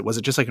what was it? Was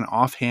it just like an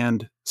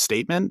offhand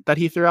statement that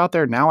he threw out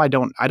there? Now I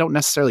don't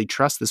necessarily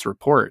trust this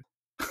report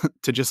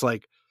to just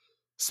like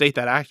state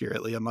that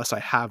accurately unless I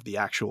have the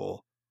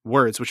actual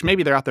words, which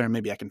maybe they're out there and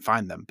maybe I can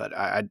find them. But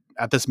I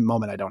at this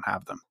moment, I don't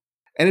have them.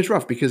 And it's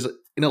rough because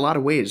in a lot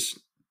of ways,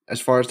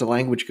 as far as the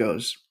language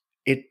goes,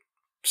 it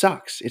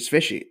sucks. It's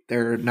fishy.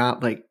 They're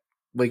not like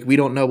we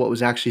don't know what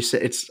was actually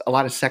said. It's a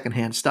lot of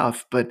secondhand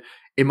stuff, but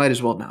it might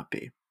as well not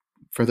be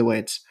for the way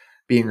it's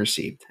being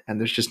received. And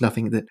there's just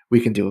nothing that we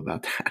can do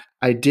about that.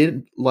 I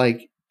did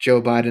like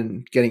Joe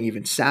Biden getting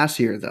even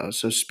sassier, though.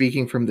 So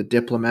speaking from the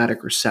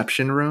diplomatic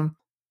reception room,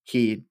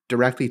 he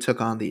directly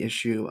took on the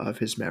issue of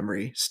his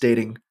memory,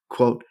 stating,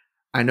 quote,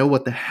 "I know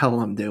what the hell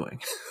I'm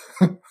doing."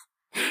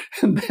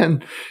 And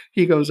then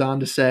he goes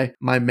on to say,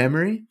 "My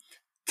memory?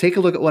 Take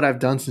a look at what I've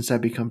done since I've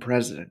become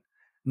president.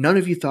 None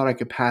of you thought I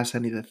could pass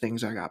any of the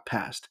things I got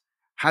past.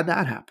 How'd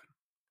that happen?"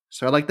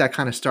 So I like that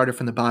kind of started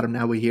from the bottom,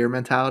 now we hear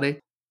mentality.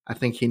 I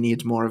think he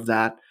needs more of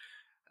that.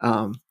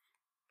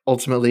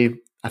 Ultimately,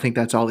 I think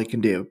that's all he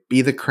can do.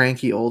 Be the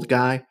cranky old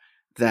guy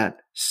that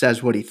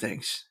says what he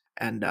thinks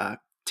and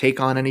take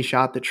on any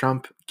shot that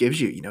Trump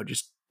gives you,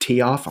 just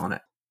tee off on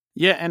it.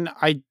 Yeah, and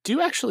I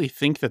do actually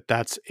think that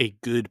that's a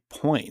good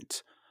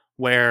point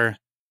where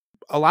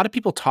a lot of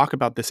people talk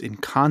about this in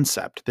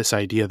concept, this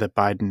idea that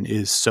Biden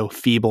is so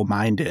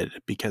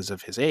feeble-minded because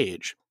of his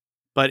age.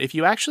 But if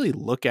you actually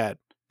look at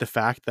the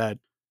fact that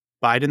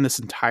Biden this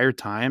entire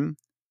time,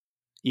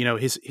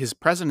 his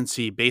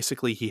presidency,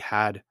 basically he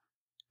had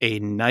a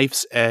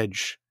knife's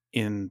edge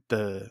in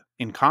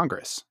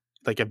Congress,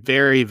 like a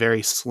very,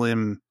 very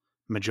slim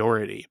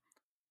majority.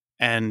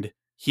 And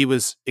he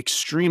was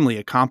extremely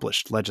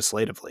accomplished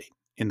legislatively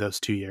in those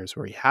 2 years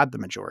where he had the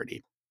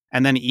majority.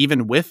 And then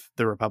even with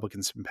the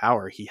Republicans in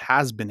power, he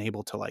has been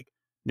able to like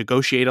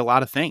negotiate a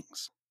lot of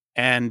things.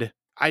 And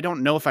I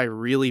don't know if I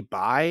really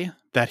buy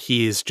that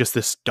he's just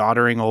this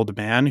doddering old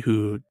man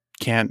who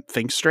can't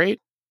think straight.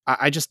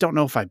 I just don't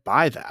know if I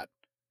buy that.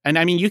 And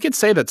I mean, you could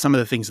say that some of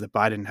the things that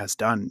Biden has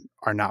done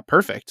are not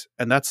perfect,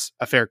 and that's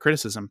a fair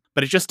criticism,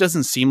 but it just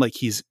doesn't seem like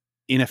he's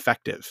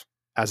ineffective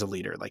as a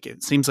leader. Like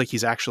it seems like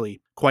he's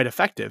actually quite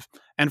effective.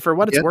 And for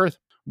what it's worth,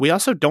 we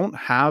also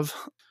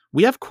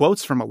we have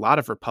quotes from a lot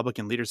of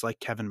Republican leaders like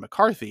Kevin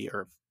McCarthy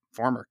or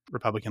former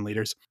Republican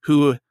leaders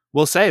who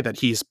will say that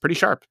he's pretty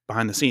sharp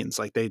behind the scenes.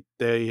 Like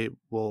they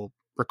will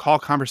recall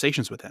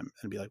conversations with him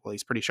and be like, well,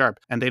 he's pretty sharp.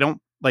 And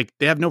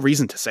they have no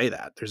reason to say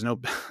that. There's no,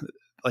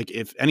 like,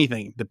 if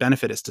anything, the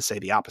benefit is to say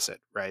the opposite,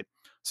 right?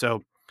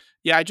 So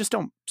yeah, I just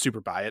don't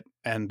super buy it.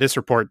 And this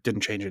report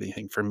didn't change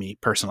anything for me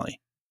personally.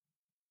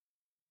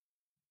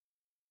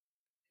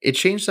 It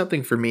changed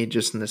something for me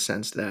just in the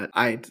sense that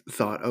I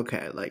thought,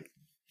 okay, like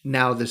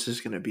now this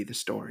is going to be the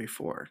story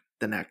for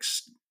the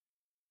next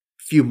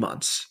few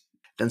months.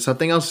 Then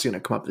something else is going to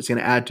come up that's going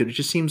to add to it. It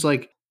just seems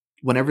like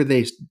whenever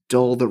they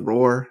dull the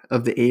roar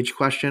of the age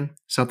question,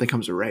 something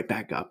comes right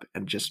back up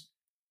and just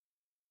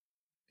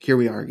here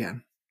we are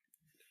again.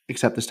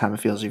 Except this time it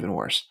feels even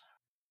worse.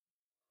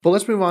 But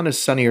let's move on to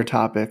sunnier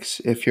topics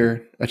if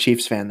you're a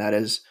Chiefs fan, that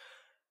is,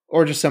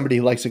 or just somebody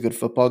who likes a good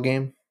football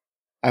game.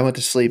 I went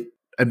to sleep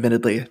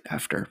admittedly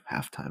after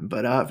halftime.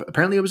 But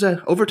apparently it was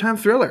an overtime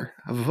thriller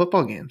of a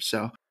football game.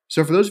 So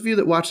for those of you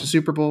that watch the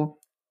Super Bowl,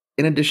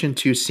 in addition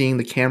to seeing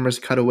the cameras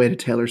cut away to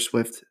Taylor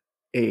Swift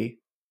a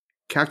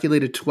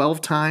calculated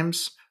 12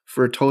 times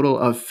for a total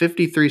of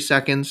 53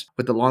 seconds,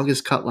 with the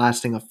longest cut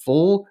lasting a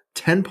full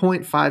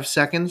 10.5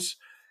 seconds.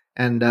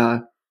 And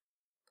I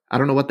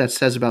don't know what that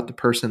says about the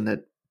person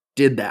that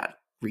did that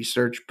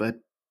research, but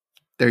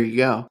there you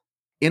go.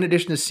 In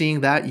addition to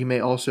seeing that, you may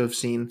also have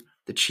seen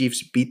the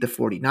Chiefs beat the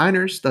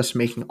 49ers, thus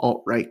making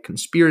alt-right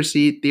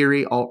conspiracy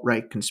theory,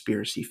 alt-right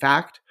conspiracy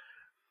fact.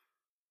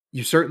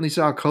 You certainly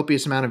saw a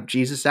copious amount of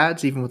Jesus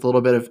ads, even with a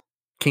little bit of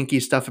kinky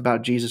stuff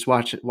about Jesus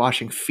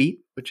washing feet,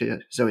 which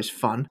is always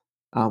fun,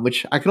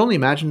 which I can only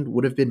imagine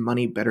would have been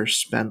money better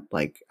spent,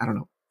 like, I don't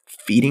know,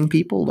 feeding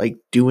people, like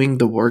doing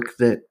the work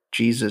that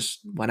Jesus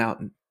went out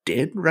and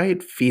did,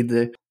 right? Feed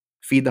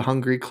the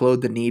hungry,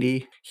 clothe the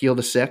needy, heal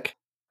the sick.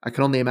 I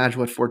can only imagine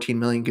what 14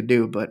 million could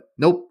do, but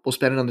nope, we'll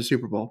spend it on the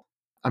Super Bowl.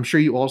 I'm sure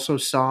you also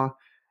saw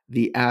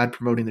the ad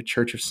promoting the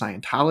Church of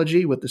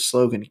Scientology with the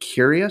slogan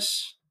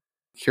 "Curious."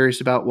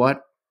 Curious about what?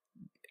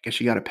 I guess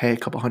you got to pay a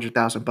couple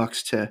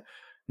 $100,000 to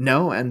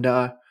know. And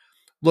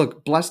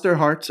look, bless their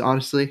hearts,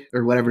 honestly,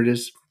 or whatever it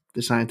is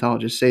the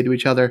Scientologists say to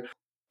each other.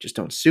 Just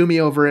don't sue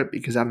me over it,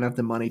 because I don't have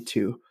the money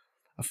to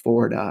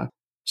afford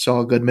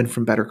Saul Goodman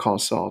from Better Call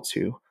Saul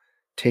to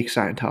take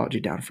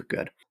Scientology down for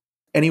good.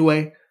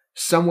 Anyway,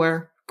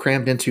 somewhere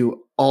crammed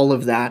into all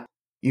of that,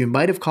 you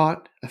might have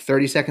caught a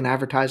 30-second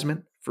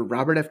advertisement for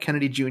Robert F.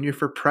 Kennedy Jr.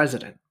 for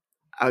president.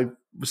 I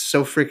was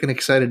so freaking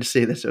excited to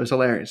see this. It was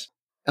hilarious.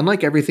 And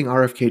like everything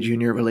RFK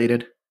Jr.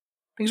 related,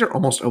 things are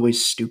almost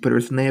always stupider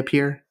than they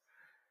appear.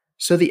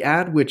 So the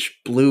ad,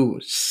 which blew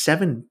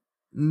 $7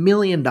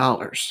 million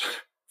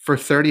for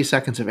 30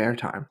 seconds of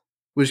airtime,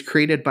 was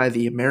created by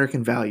the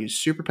American Values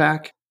Super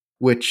PAC,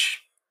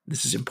 which,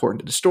 this is important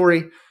to the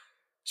story,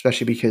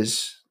 especially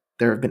because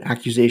there have been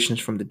accusations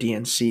from the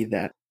DNC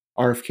that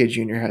RFK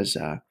Jr. has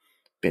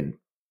been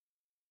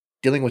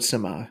dealing with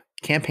some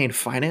campaign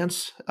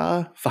finance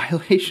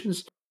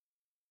violations.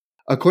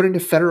 According to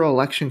Federal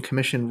Election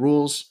Commission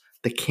rules,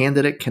 the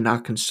candidate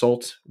cannot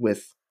consult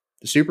with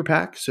the Super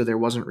PAC, so there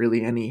wasn't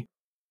really any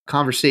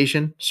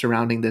conversation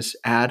surrounding this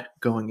ad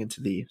going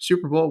into the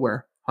Super Bowl,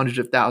 where hundreds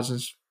of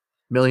thousands,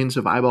 millions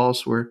of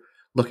eyeballs were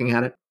looking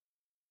at it.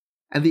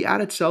 And the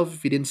ad itself,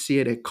 if you didn't see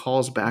it, it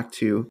calls back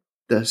to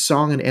the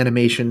song and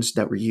animations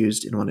that were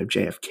used in one of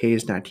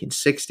JFK's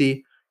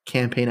 1960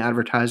 campaign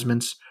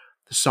advertisements.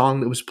 The song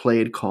that was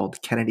played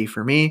called Kennedy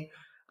for Me.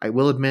 I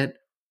will admit,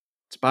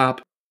 it's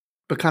bop,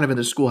 but kind of in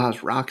the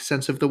Schoolhouse Rock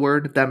sense of the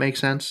word, if that makes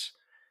sense.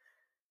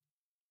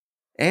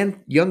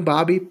 And young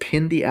Bobby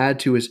pinned the ad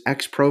to his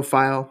X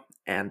profile,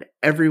 and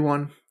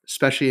everyone,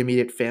 especially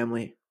immediate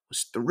family,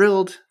 was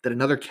thrilled that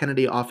another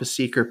Kennedy office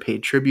seeker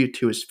paid tribute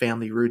to his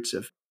family roots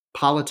of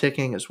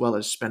politicking, as well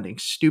as spending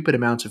stupid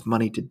amounts of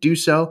money to do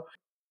so.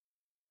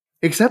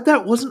 Except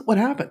that wasn't what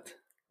happened.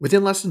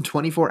 Within less than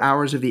 24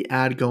 hours of the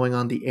ad going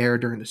on the air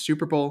during the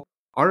Super Bowl,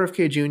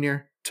 RFK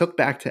Jr. took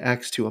back to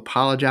X to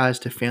apologize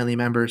to family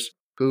members,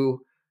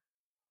 who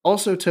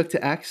also took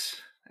to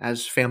X,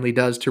 as family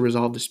does to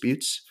resolve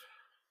disputes,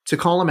 to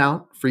call him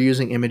out for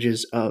using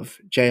images of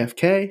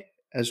JFK,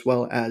 as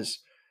well as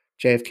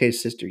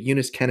JFK's sister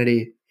Eunice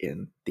Kennedy,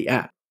 in the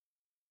ad.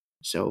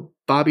 So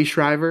Bobby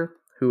Shriver,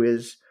 who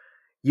is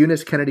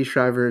Eunice Kennedy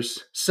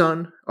Shriver's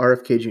son,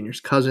 RFK Jr.'s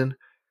cousin,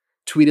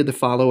 tweeted the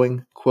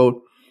following,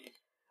 quote,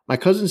 "My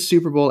cousin's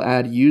Super Bowl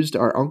ad used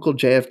our Uncle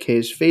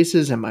JFK's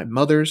faces and my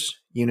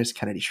mother's, Eunice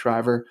Kennedy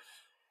Shriver.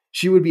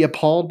 She would be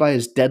appalled by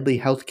his deadly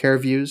healthcare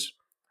views.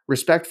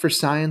 Respect for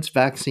science,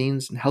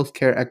 vaccines, and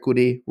healthcare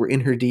equity were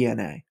in her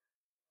DNA.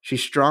 She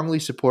strongly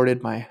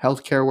supported my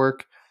healthcare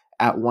work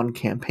at One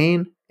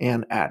Campaign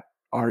and at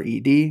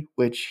RED,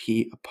 which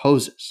he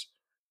opposes."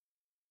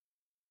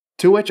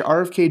 To which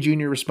RFK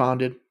Jr.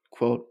 responded,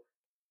 quote,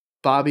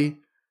 "Bobby,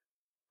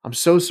 I'm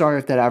so sorry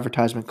if that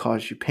advertisement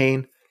caused you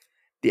pain.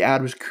 The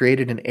ad was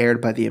created and aired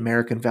by the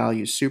American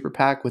Values Super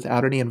PAC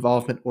without any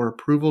involvement or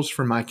approvals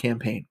from my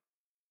campaign.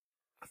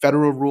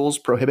 Federal rules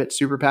prohibit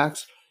Super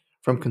PACs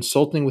from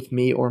consulting with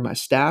me or my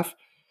staff.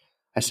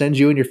 I send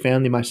you and your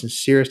family my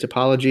sincerest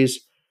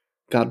apologies.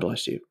 God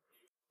bless you."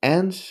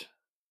 And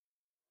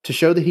to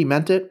show that he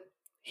meant it,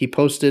 he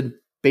posted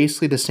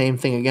basically the same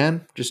thing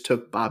again, just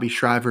took Bobby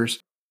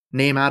Shriver's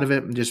name out of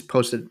it and just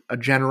posted a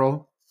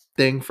general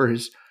thing for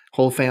his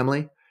whole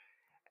family,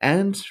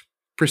 and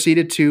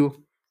proceeded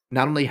to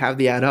not only have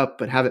the ad up,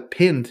 but have it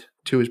pinned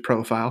to his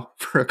profile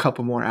for a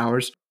couple more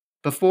hours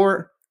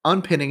before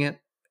unpinning it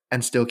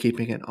and still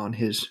keeping it on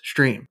his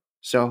stream.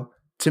 So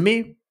to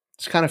me,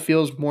 this kind of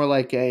feels more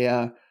like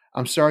a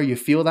I'm sorry you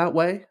feel that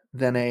way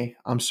than a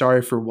I'm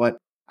sorry for what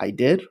I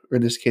did, or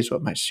in this case,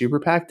 what my Super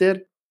PAC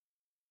did.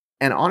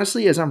 And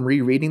honestly, as I'm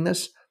rereading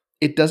this,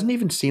 it doesn't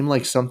even seem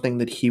like something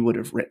that he would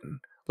have written.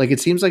 Like, it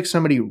seems like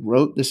somebody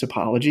wrote this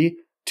apology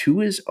to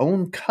his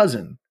own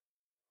cousin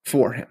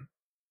for him,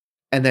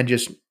 and then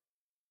just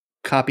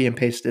copy and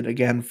paste it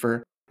again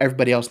for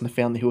everybody else in the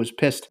family who was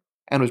pissed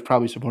and was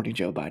probably supporting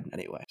Joe Biden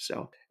anyway.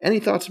 So,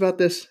 any thoughts about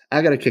this?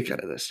 I got a kick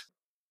out of this.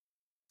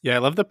 Yeah, I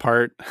love the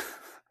part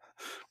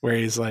where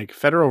he's like,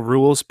 federal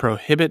rules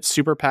prohibit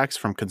super PACs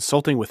from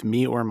consulting with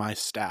me or my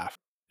staff.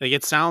 Like,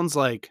 it sounds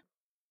like,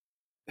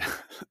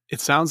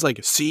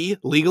 see,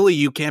 legally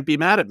you can't be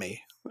mad at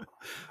me.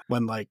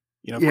 When, like,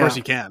 of course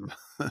you can.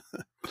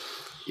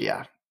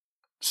 Yeah.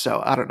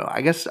 So, I don't know.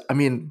 I guess, I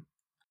mean,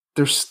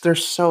 they're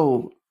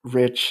so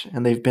rich,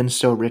 and they've been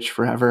so rich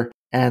forever.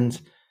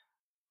 And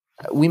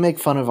we make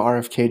fun of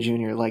RFK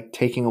Jr., like,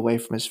 taking away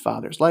from his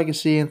father's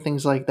legacy and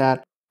things like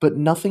that. But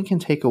nothing can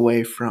take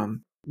away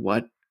from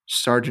what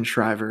Sergeant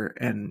Shriver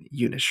and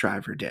Eunice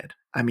Shriver did.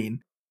 I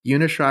mean,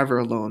 Eunice Shriver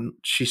alone,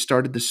 she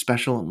started the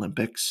Special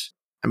Olympics.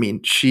 I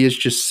mean, she is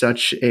just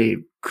such a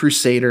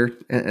crusader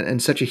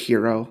and such a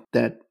hero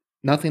that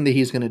nothing that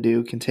he's going to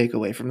do can take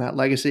away from that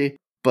legacy.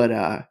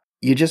 But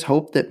you just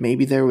hope that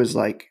maybe there was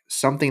like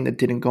something that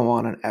didn't go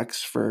on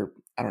X for,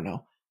 I don't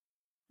know,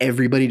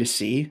 everybody to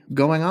see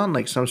going on,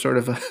 like some sort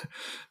of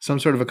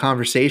a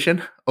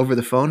conversation over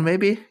the phone,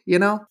 maybe.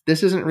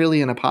 This isn't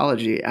really an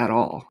apology at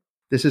all.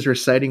 This is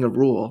reciting a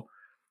rule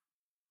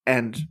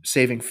and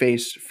saving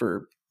face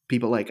for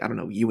people like, I don't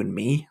know, you and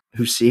me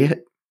who see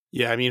it.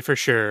 Yeah, I mean, for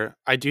sure.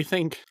 I do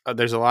think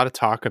there's a lot of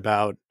talk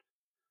about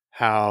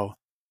how,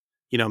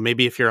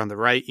 maybe if you're on the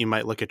right, you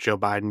might look at Joe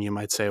Biden, you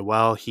might say,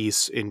 well,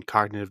 he's in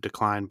cognitive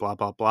decline, blah,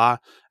 blah, blah.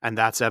 And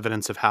that's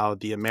evidence of how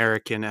the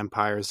American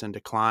empire is in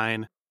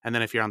decline. And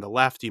then if you're on the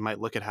left, you might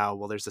look at how,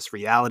 well, there's this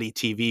reality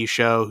TV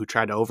show who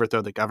tried to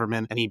overthrow the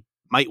government and he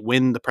might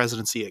win the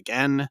presidency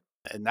again.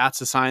 And that's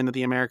a sign that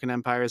the American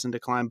empire is in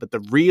decline. But the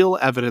real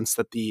evidence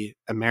that the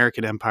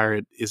American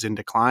empire is in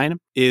decline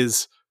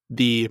is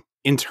the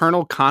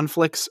internal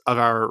conflicts of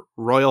our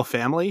royal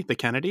family, the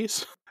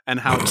Kennedys,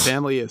 and how the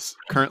family is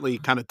currently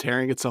kind of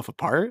tearing itself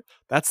apart.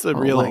 That's the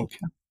real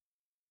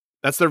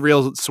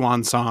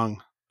swan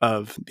song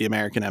of the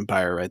American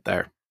empire right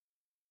there.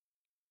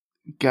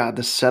 God,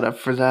 the setup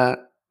for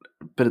that,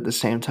 but at the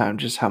same time,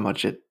 just how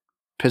much it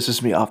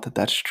pisses me off that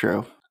that's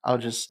true.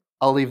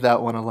 I'll leave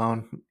that one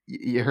alone.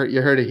 You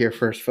heard it here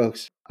first,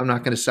 folks. I'm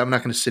not gonna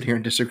sit here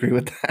and disagree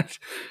with that.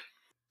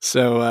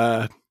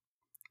 So,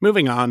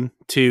 moving on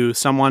to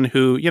someone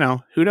who,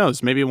 who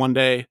knows, maybe one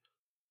day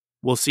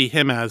we'll see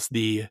him as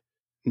the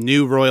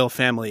new royal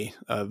family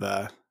of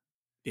the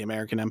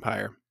American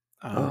empire.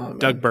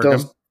 Doug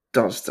Burgum.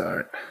 Don't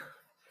start.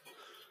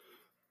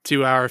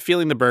 To our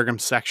Feeling the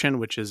Burgum section,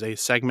 which is a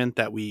segment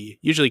that we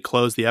usually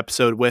close the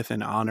episode with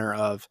in honor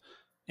of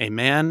a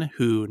man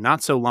who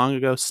not so long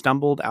ago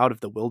stumbled out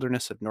of the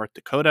wilderness of North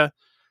Dakota,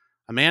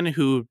 a man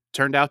who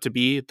turned out to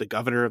be the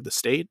governor of the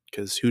state,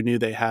 because who knew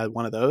they had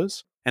one of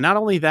those? And not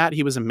only that,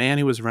 he was a man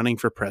who was running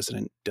for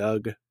president,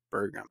 Doug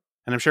Burgum.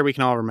 And I'm sure we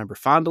can all remember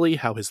fondly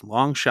how his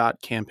long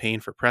shot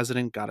campaign for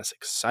president got us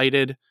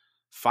excited,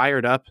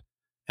 fired up,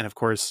 and of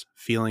course,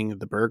 feeling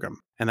the Burgum.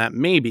 And that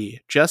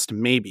maybe, just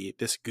maybe,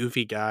 this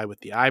goofy guy with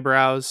the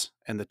eyebrows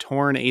and the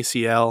torn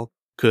ACL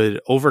could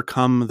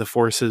overcome the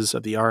forces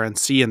of the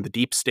RNC and the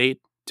deep state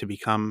to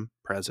become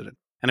president.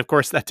 And of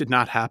course, that did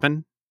not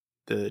happen.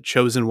 The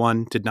chosen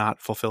one did not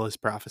fulfill his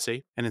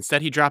prophecy. And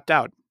instead, he dropped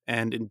out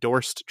and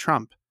endorsed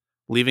Trump,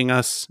 leaving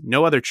us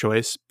no other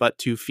choice but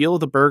to feel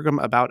the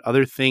Burgum about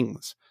other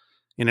things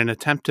in an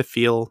attempt to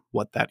feel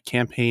what that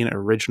campaign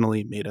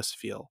originally made us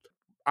feel.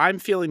 I'm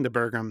feeling the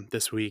Burgum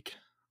this week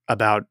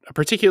about a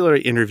particular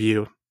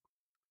interview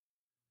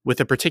with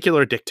a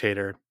particular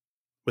dictator,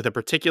 with a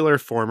particular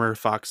former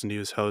Fox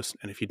News host.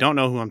 And if you don't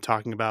know who I'm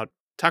talking about,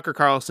 Tucker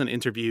Carlson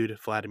interviewed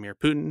Vladimir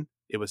Putin.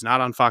 It was not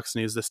on Fox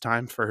News this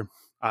time for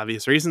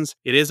obvious reasons.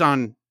 It is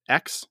on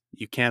X.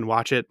 You can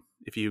watch it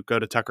if you go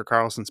to Tucker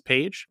Carlson's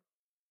page.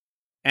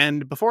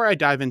 And before I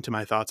dive into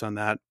my thoughts on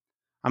that,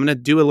 I'm going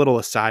to do a little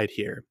aside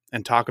here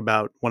and talk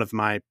about one of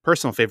my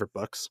personal favorite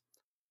books,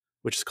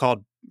 which is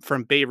called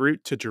From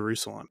Beirut to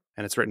Jerusalem.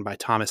 And it's written by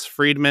Thomas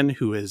Friedman,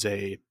 who is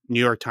a New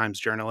York Times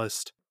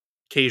journalist,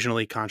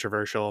 occasionally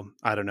controversial.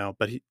 I don't know,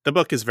 but the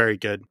book is very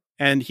good.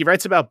 And he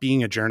writes about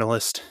being a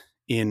journalist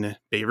in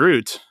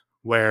Beirut,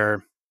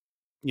 where,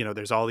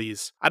 there's all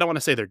these, I don't want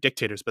to say they're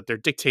dictators, but they're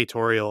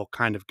dictatorial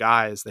kind of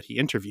guys that he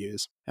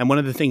interviews. And one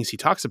of the things he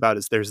talks about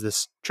is there's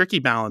this tricky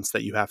balance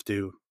that you have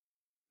to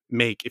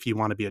make if you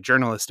want to be a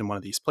journalist in one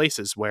of these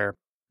places, where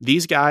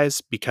these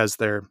guys, because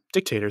they're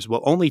dictators,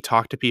 will only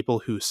talk to people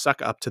who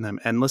suck up to them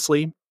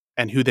endlessly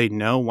and who they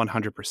know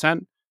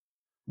 100%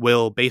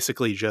 will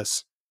basically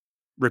just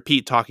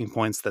repeat talking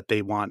points that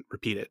they want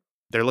repeated.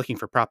 They're looking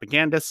for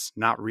propagandists,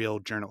 not real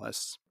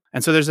journalists.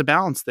 And so there's a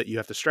balance that you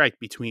have to strike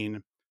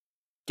between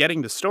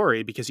getting the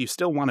story, because you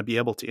still want to be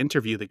able to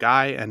interview the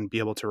guy and be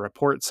able to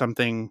report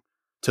something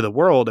to the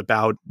world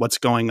about what's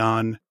going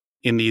on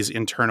in these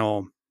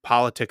internal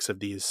politics of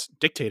these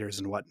dictators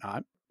and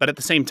whatnot. But at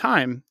the same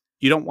time,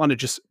 you don't want to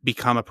just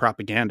become a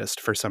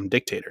propagandist for some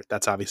dictator.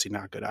 That's obviously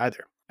not good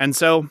either. And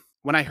so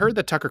when I heard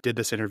that Tucker did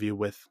this interview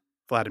with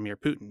Vladimir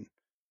Putin,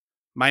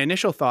 my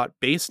initial thought,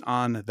 based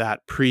on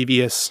that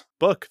previous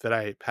book that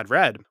I had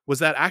read, was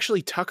that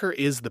actually Tucker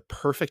is the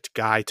perfect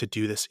guy to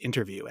do this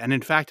interview. And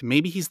in fact,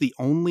 maybe he's the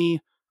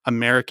only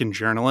American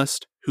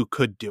journalist who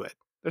could do it.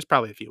 There's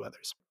probably a few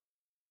others.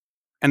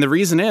 And the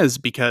reason is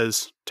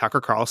because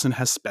Tucker Carlson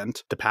has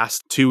spent the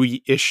past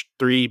 2-ish,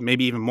 3,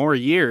 maybe even more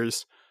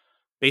years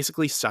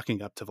basically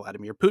sucking up to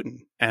Vladimir Putin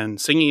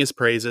and singing his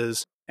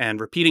praises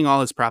and repeating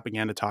all his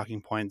propaganda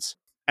talking points.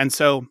 And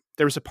so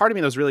there was a part of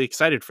me that was really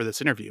excited for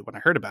this interview when I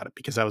heard about it,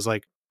 because I was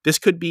like, this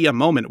could be a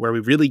moment where we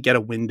really get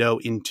a window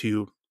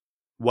into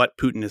what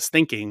Putin is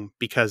thinking,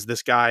 because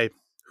this guy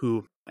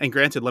who, and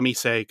granted, let me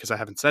say, because I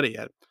haven't said it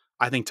yet,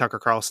 I think Tucker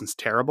Carlson's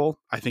terrible.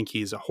 I think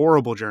he's a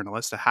horrible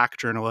journalist, a hack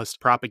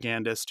journalist,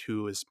 propagandist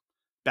who is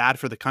bad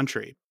for the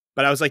country.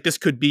 But I was like, this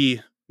could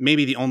be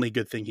maybe the only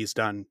good thing he's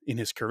done in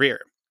his career.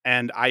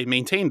 And I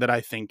maintained that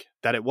I think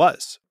that it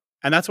was.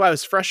 And that's why I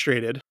was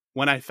frustrated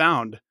when I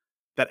found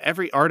that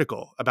every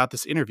article about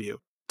this interview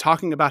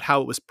talking about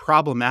how it was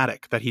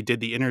problematic that he did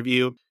the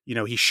interview,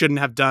 he shouldn't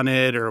have done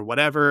it or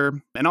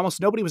whatever. And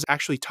almost nobody was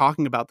actually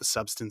talking about the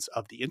substance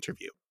of the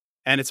interview.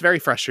 And it's very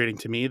frustrating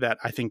to me that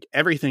I think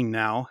everything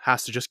now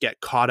has to just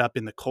get caught up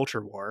in the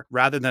culture war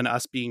rather than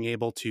us being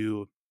able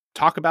to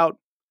talk about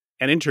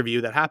an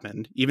interview that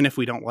happened, even if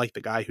we don't like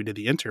the guy who did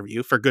the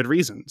interview for good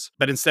reasons.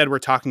 But instead, we're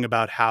talking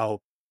about how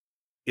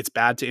it's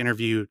bad to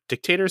interview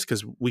dictators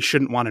because we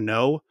shouldn't want to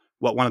know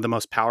what one of the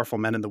most powerful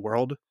men in the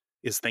world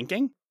is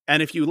thinking.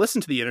 And if you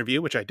listen to the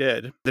interview, which I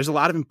did, there's a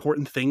lot of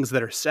important things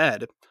that are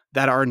said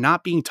that are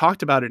not being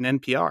talked about in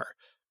NPR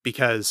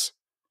because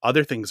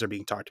other things are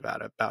being talked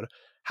about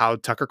how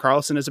Tucker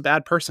Carlson is a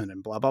bad person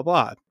and blah, blah,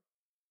 blah.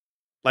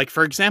 Like,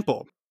 for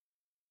example,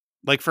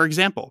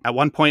 at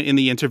one point in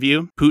the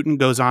interview, Putin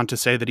goes on to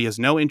say that he has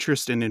no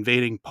interest in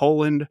invading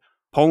Poland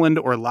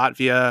or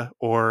Latvia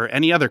or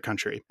any other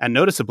country. And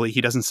noticeably,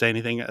 he doesn't say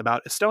anything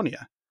about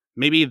Estonia.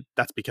 Maybe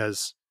that's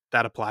because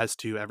that applies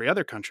to every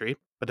other country.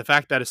 But the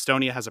fact that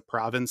Estonia has a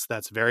province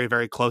that's very,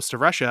 very close to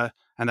Russia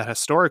and that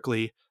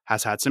historically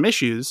has had some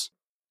issues,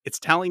 it's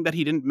telling that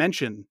he didn't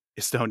mention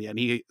Estonia. And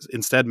he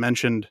instead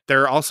mentioned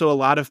there are also a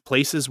lot of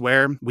places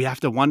where we have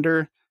to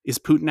wonder, is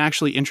Putin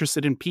actually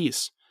interested in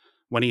peace?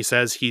 When he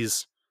says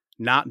he's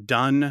not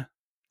done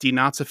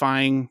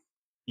denazifying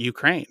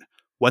Ukraine.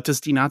 What does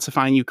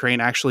denazifying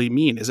Ukraine actually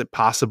mean? Is it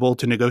possible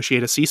to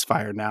negotiate a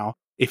ceasefire now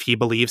if he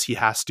believes he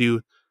has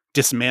to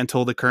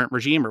dismantle the current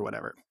regime or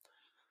whatever?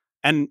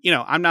 And,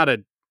 I'm not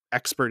an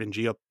expert in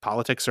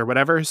geopolitics or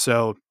whatever,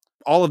 so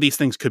all of these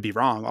things could be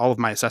wrong. All of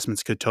my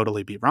assessments could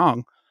totally be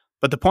wrong.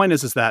 But the point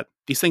is that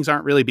these things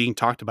aren't really being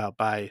talked about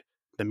by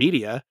the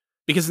media,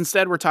 because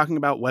instead we're talking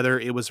about whether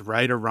it was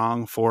right or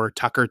wrong for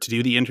Tucker to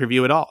do the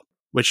interview at all,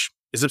 which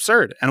is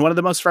absurd. And one of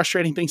the most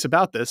frustrating things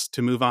about this,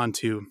 to move on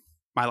to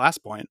my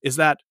last point, is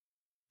that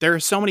there are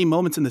so many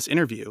moments in this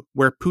interview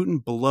where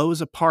Putin blows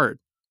apart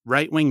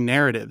right-wing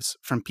narratives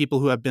from people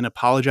who have been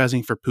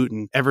apologizing for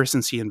Putin ever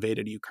since he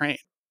invaded Ukraine.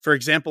 For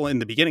example, in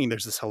the beginning,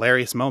 there's this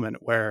hilarious moment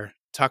where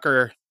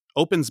Tucker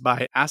opens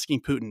by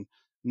asking Putin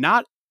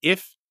not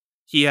if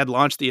he had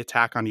launched the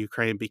attack on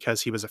Ukraine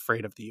because he was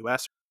afraid of the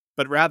US,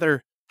 but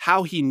rather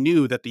how he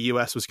knew that the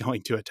US was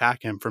going to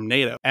attack him from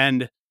NATO.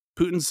 And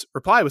Putin's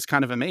reply was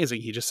kind of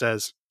amazing. He just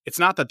says, it's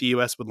not that the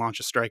US would launch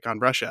a strike on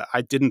Russia.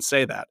 I didn't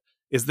say that.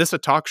 Is this a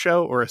talk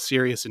show or a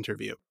serious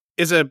interview?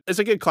 Is a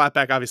good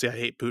clapback. Obviously, I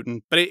hate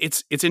Putin, but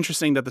it's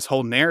interesting that this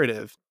whole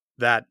narrative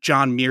that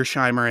John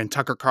Mearsheimer and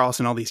Tucker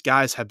Carlson, all these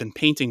guys have been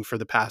painting for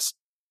the past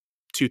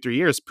 2-3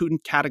 years,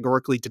 Putin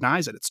categorically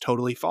denies it. It's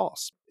totally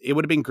false. It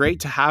would have been great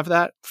to have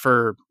that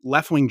for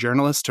left-wing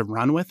journalists to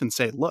run with and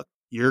say, look,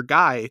 your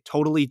guy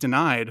totally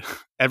denied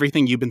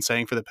everything you've been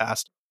saying for the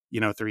past,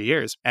 3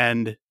 years.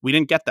 And we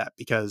didn't get that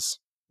because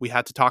we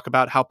had to talk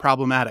about how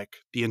problematic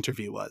the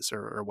interview was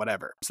or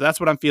whatever. So that's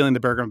what I'm feeling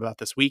the Bergam about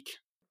this week.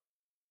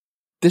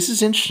 This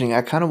is interesting.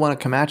 I kind of want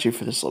to come at you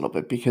for this a little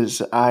bit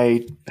because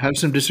I have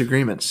some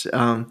disagreements.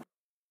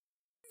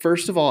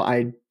 First of all,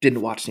 I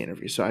didn't watch the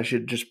interview, so I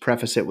should just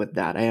preface it with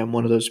that. I am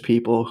one of those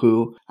people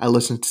who I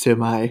listened to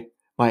my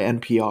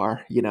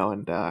NPR,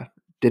 and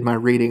did my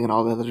reading and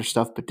all that other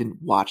stuff, but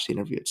didn't watch the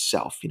interview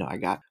itself. I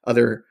got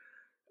other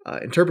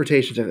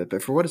interpretations of it,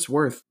 but for what it's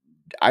worth,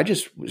 I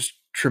just was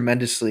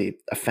tremendously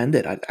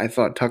offended. I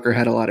thought Tucker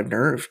had a lot of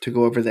nerve to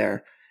go over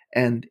there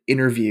and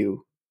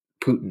interview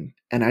Putin.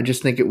 And I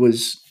just think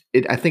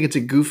I think it's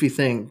a goofy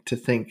thing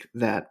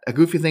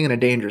and a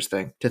dangerous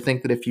thing to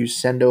think that if you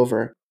send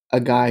over a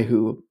guy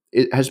who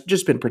has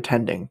just been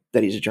pretending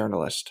that he's a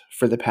journalist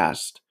for the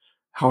past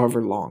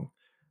however long,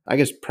 I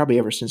guess probably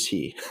ever since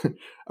he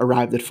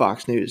arrived at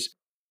Fox News,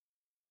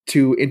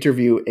 to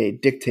interview a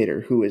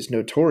dictator who is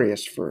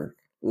notorious for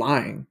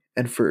lying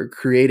and for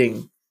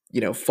creating,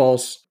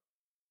 false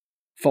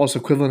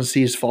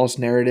equivalencies, false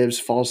narratives,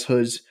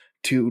 falsehoods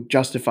to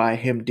justify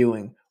him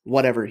doing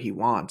whatever he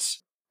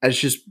wants as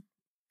just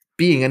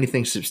being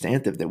anything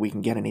substantive that we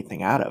can get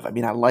anything out of. I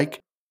mean, I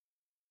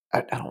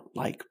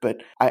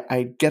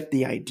get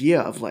the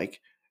idea of like,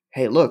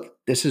 hey, look,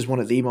 this is one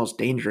of the most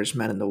dangerous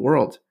men in the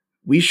world.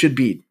 We should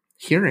be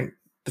hearing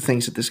the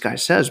things that this guy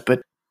says,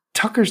 but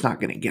Tucker's not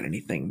going to get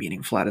anything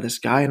meaningful out of this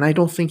guy, and I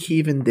don't think he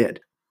even did.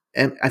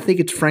 And I think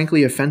it's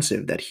frankly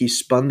offensive that he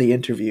spun the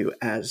interview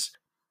as,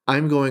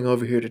 I'm going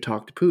over here to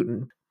talk to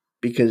Putin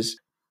because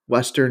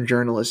Western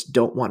journalists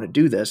don't want to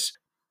do this,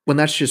 when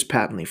that's just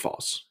patently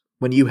false.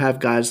 When you have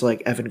guys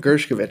like Evan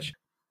Gershkovich,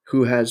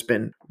 who has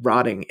been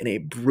rotting in a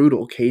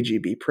brutal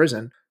KGB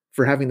prison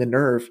for having the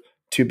nerve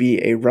to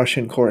be a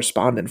Russian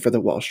correspondent for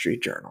the Wall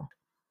Street Journal.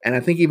 And I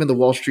think even the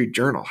Wall Street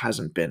Journal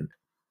hasn't been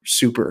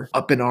super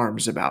up in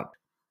arms about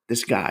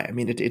this guy. I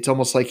mean, it's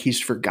almost like he's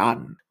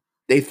forgotten.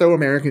 They throw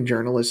American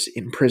journalists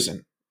in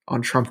prison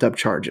on trumped up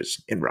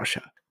charges in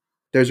Russia.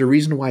 There's a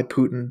reason why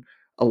Putin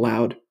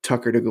allowed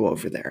Tucker to go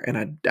over there.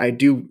 And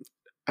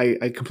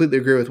I completely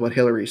agree with what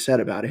Hillary said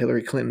about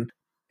Hillary Clinton.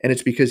 And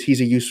it's because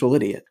he's a useful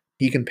idiot.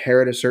 He can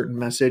parrot a certain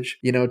message,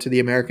 to the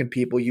American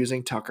people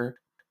using Tucker,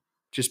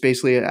 just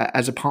basically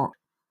as a pawn.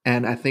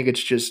 And I think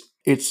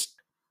it's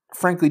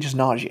frankly just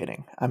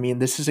nauseating. I mean,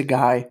 this is a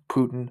guy,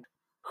 Putin,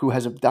 who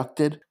has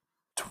abducted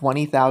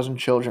 20,000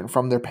 children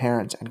from their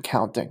parents and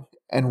counting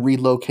and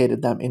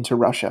relocated them into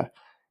Russia,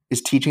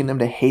 is teaching them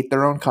to hate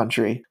their own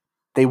country.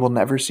 They will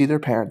never see their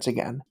parents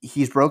again.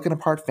 He's broken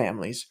apart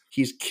families.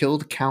 He's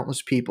killed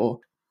countless people.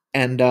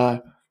 And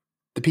the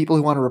people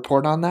who want to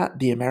report on that,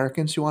 the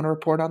Americans who want to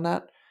report on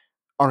that,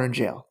 are in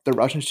jail. The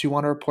Russians who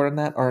want to report on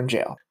that are in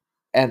jail.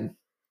 And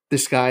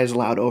this guy is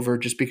allowed over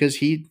just because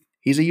he's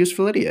a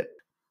useful idiot.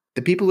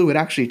 The people who would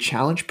actually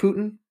challenge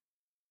Putin,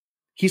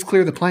 he's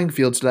cleared the playing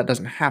field so that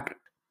doesn't happen.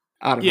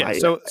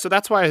 So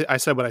that's why I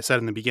said what I said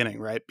in the beginning,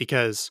 right?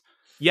 Because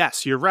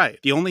yes, you're right.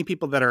 The only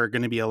people that are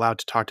going to be allowed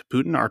to talk to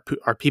Putin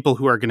are people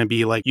who are going to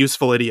be like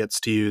useful idiots,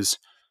 to use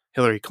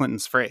Hillary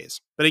Clinton's phrase.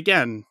 But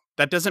again,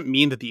 that doesn't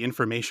mean that the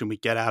information we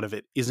get out of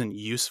it isn't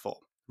useful,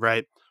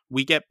 right?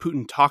 We get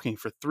Putin talking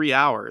for 3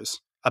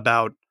 hours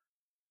about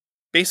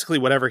basically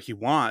whatever he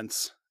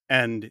wants.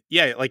 And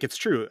yeah, like it's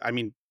true. I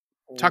mean,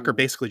 Tucker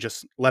basically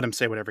just let him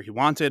say whatever he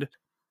wanted.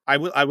 I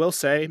will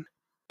say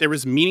there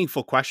was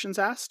meaningful questions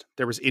asked.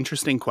 There was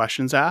interesting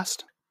questions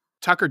asked.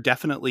 Tucker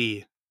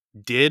definitely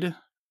did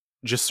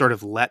just sort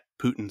of let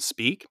Putin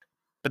speak.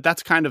 But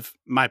that's kind of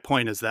my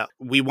point, is that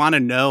we want to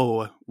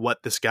know what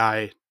this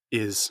guy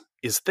is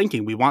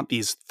thinking. We want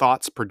these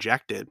thoughts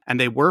projected, and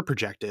they were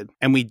projected,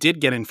 and we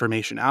did get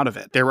information out of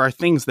it. There are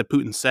things that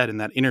Putin said in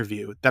that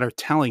interview that are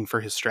telling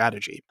for his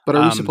strategy. But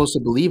are we supposed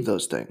to believe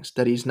those things?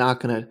 That he's not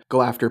going to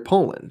go after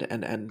Poland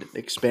and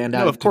expand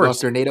out to go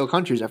after NATO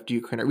countries after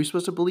Ukraine? Are we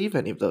supposed to believe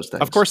any of those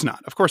things? Of course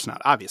not. Of course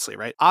not. Obviously,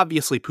 right?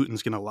 Obviously,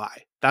 Putin's going to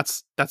lie.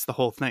 That's the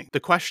whole thing. The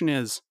question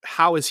is,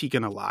 how is he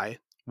going to lie?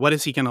 What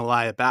is he going to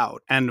lie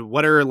about? And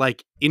what are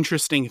like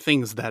interesting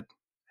things that,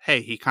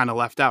 hey, he kind of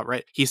left out,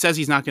 right? He says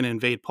he's not going to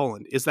invade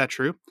Poland. Is that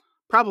true?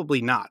 Probably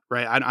not,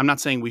 right? I'm not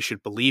saying we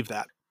should believe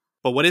that.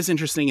 But what is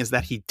interesting is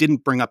that he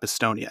didn't bring up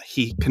Estonia.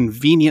 He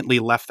conveniently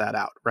left that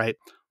out, right?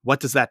 What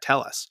does that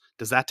tell us?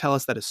 Does that tell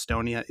us that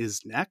Estonia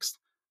is next?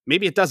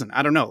 Maybe it doesn't.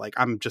 I don't know. Like,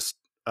 I'm just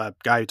a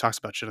guy who talks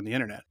about shit on the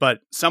internet. But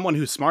someone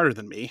who's smarter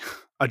than me,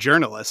 a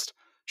journalist,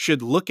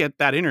 should look at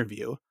that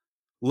interview,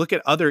 look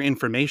at other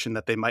information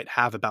that they might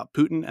have about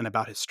Putin and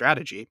about his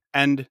strategy,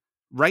 and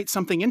write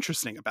something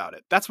interesting about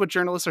it. That's what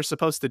journalists are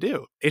supposed to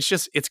do.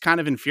 It's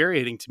kind of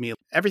infuriating to me.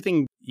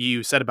 Everything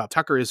you said about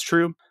Tucker is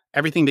true.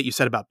 Everything that you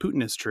said about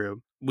Putin is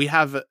true. We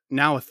have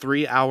now a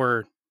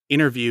 3-hour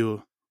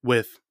interview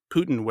with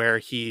Putin where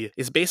he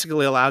is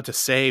basically allowed to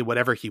say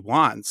whatever he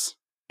wants,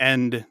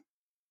 and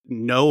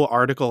no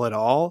article at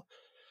all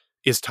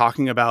is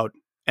talking about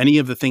any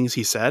of the things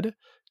he said,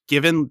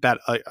 given that,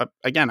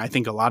 again, I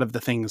think a lot of the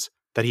things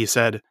that he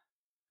said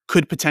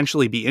could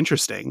potentially be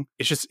interesting.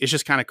 It's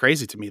just kind of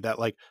crazy to me that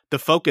like the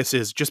focus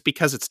is, just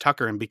because it's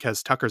Tucker and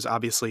because Tucker's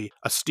obviously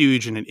a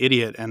stooge and an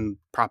idiot and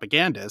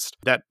propagandist,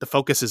 that the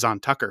focus is on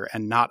Tucker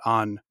and not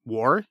on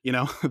war,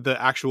 the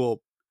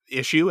actual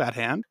issue at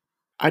hand.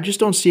 I just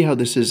don't see how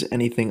this is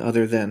anything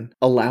other than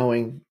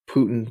allowing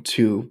Putin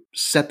to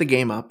set the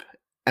game up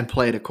and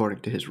play it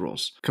according to his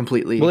rules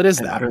completely. Well, it is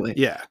and that. Utterly.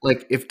 Yeah.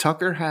 Like if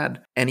Tucker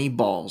had any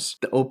balls,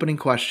 the opening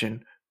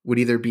question would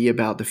either be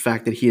about the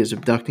fact that he is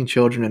abducting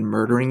children and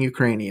murdering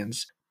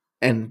Ukrainians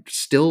and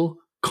still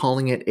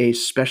calling it a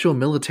special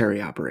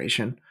military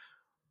operation,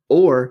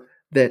 or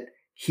that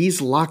he's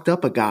locked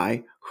up a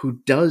guy who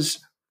does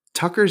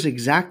Tucker's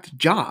exact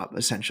job,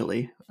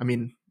 essentially. I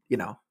mean,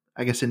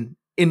 I guess in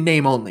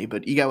name only,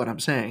 but you get what I'm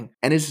saying.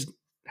 And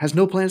has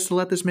no plans to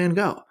let this man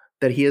go.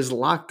 That he is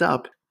locked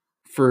up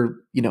for,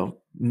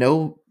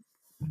 no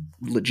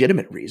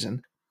legitimate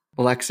reason.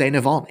 Alexei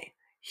Navalny.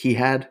 He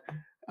had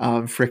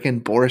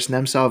frickin' Boris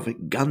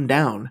Nemtsov gunned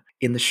down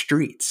in the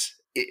streets.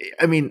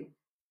 I mean,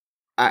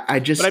 I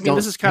just. But I mean,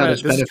 this is kind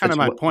of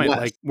my point.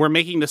 Like, we're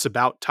making this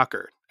about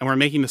Tucker, and we're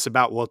making this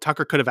about, well,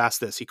 Tucker could have asked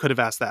this, he could have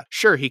asked that.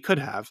 Sure, he could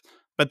have,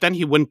 but then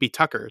he wouldn't be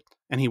Tucker,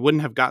 and he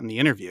wouldn't have gotten the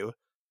interview,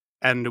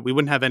 and we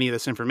wouldn't have any of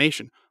this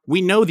information.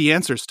 We know the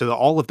answers to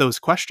all of those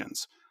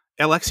questions.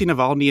 Alexei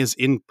Navalny is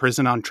in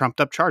prison on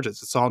trumped up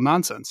charges. It's all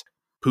nonsense.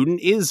 Putin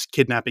is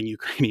kidnapping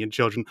Ukrainian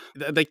children.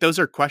 Like, those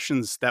are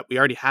questions that we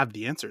already have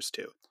the answers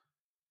to.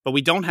 but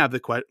we don't have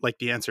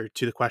the answer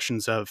to the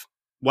questions of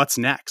what's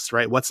next,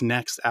 right? What's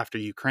next after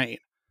Ukraine?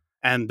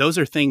 And those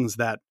are things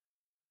that,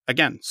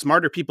 again,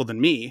 smarter people than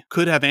me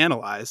could have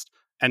analyzed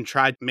and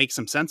tried to make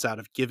some sense out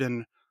of,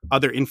 given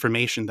other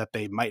information that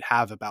they might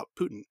have about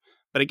Putin.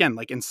 But again,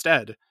 like,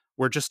 instead,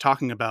 we're just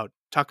talking about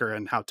Tucker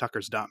and how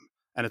Tucker's dumb.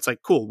 And it's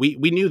like, cool, we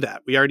knew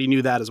that. We already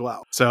knew that as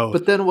well. So,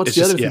 But then what's it's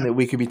the just, other thing yeah. that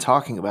we could be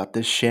talking about?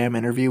 This sham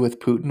interview with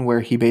Putin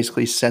where he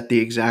basically set the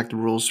exact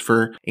rules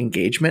for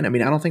engagement. I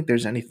mean, I don't think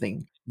there's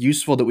anything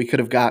useful that we could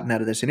have gotten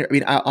out of this interview. I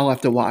mean, I'll have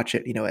to watch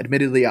it.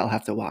 Admittedly, I'll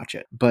have to watch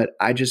it. But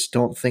I just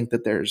don't think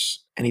that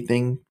there's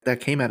anything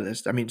that came out of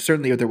this. I mean,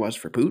 certainly there was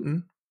for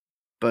Putin,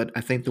 but I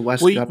think the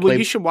West got Well, you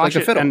played should like watch a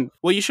it, fiddle.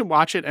 you should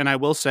watch it. And I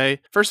will say,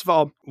 first of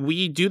all,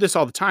 we do this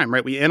all the time,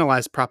 right? We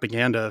analyze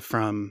propaganda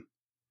from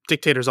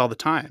dictators all the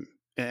time.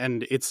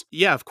 And it's,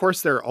 yeah, of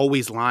course they're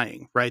always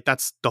lying, right?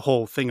 That's the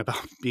whole thing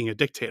about being a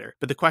dictator.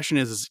 But the question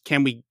is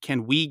can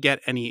we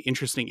get any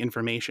interesting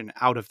information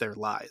out of their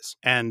lies?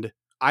 And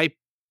I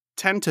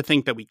tend to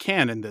think that we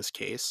can in this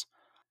case.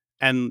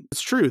 And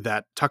it's true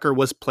that Tucker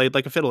was played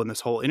like a fiddle in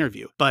this whole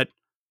interview. But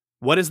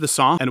what is the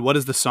song? And what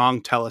does the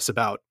song tell us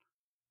about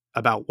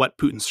what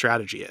Putin's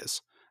strategy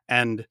is?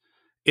 And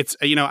it's,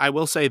 I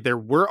will say there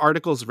were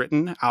articles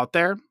written out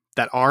there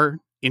that are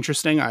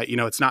interesting.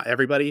 It's not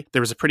everybody.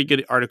 There was a pretty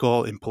good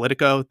article in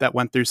Politico that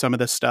went through some of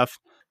this stuff,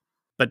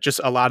 but just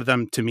a lot of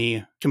them, to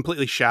me,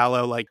 completely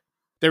shallow. Like,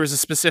 there was a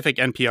specific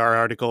NPR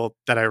article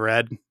that I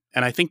read,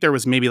 and I think there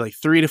was maybe like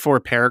 3 to 4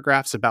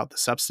 paragraphs about the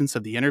substance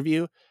of the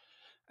interview.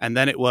 And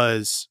then it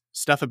was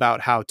stuff about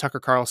how Tucker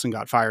Carlson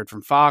got fired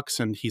from Fox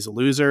and he's a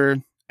loser.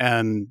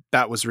 And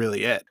that was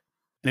really it.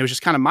 And it was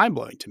just kind of mind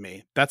blowing to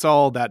me. That's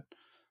all that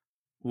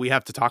we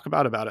have to talk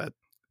about a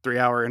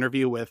 3-hour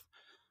interview with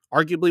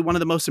arguably one of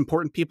the most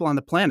important people on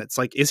the planet. It's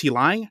like, is he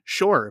lying?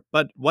 Sure.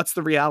 But what's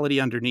the reality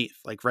underneath?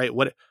 Like, right?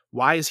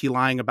 Why is he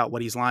lying about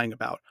what he's lying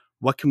about?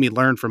 What can we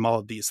learn from all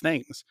of these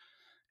things?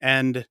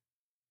 And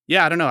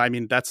yeah, I don't know. I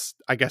mean, that's,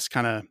 I guess,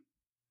 kind of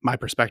my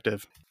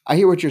perspective. I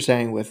hear what you're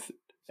saying with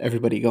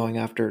everybody going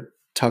after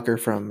Tucker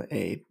from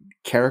a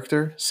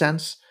character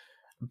sense,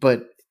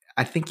 but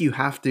I think you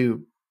have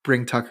to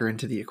bring Tucker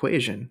into the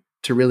equation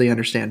to really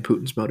understand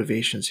Putin's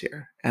motivations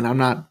here. And I'm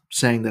not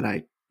saying that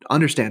I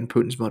understand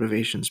Putin's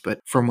motivations, but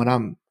from what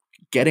I'm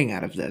getting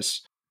out of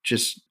this,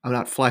 I'm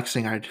not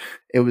flexing.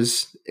 It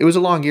was a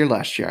long year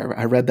last year.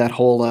 I read that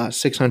whole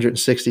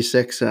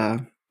 666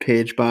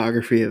 page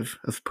biography of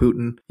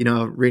Putin,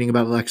 reading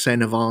about Alexei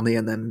Navalny,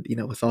 and then,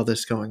 with all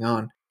this going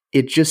on,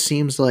 it just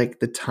seems like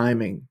the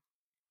timing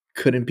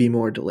couldn't be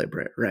more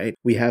deliberate, right?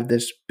 We have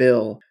this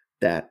bill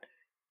that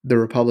the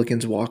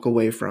Republicans walk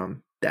away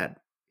from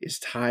that is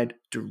tied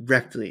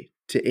directly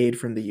to aid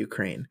from the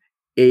Ukraine,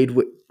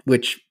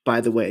 which,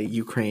 by the way,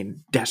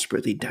 Ukraine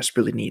desperately,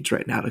 desperately needs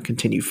right now to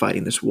continue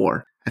fighting this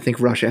war. I think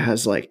Russia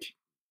has, I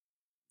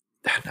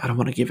don't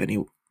want to give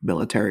any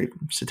military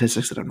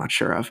statistics that I'm not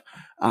sure of,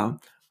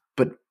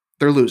 but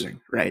they're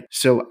losing, right?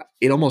 So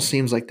it almost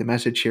seems like the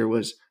message here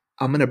was,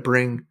 I'm going to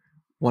bring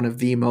one of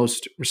the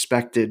most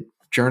respected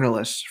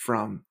journalists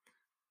from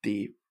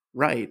the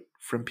right,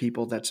 from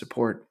people that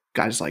support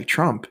guys like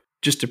Trump,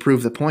 just to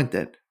prove the point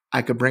that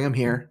I could bring him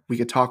here, we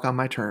could talk on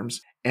my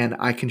terms, and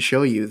I can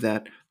show you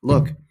that,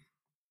 look,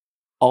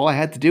 all I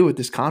had to do with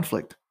this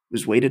conflict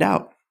was wait it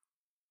out.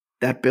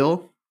 That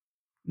bill,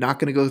 not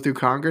going to go through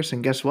Congress,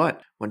 and guess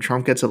what? When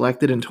Trump gets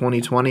elected in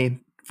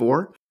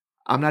 2024,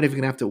 I'm not even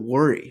going to have to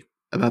worry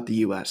about the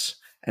U.S.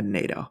 and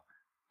NATO.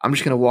 I'm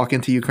just going to walk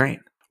into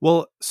Ukraine.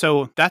 Well,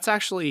 so that's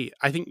actually,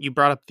 I think you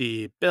brought up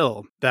the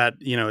bill that,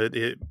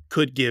 it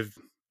could give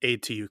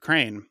aid to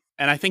Ukraine.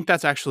 And I think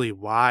that's actually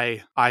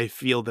why I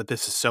feel that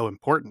this is so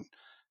important,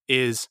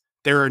 is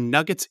there are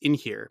nuggets in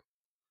here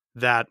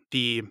that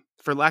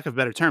for lack of a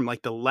better term,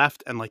 like the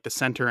left and like the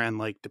center and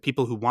like the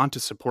people who want to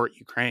support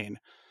Ukraine,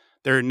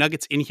 there are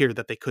nuggets in here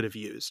that they could have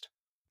used.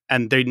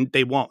 And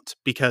they won't,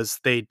 because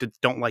they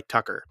don't like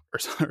Tucker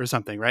or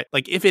something, right?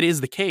 Like, if it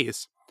is the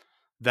case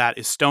that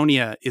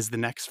Estonia is the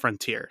next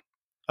frontier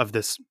of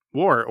this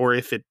war, or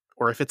if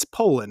it's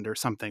Poland or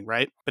something,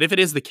 right? But if it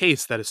is the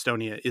case that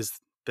Estonia is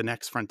the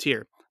next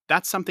frontier,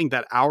 that's something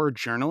that our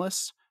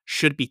journalists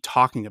should be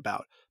talking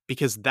about,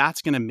 because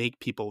that's going to make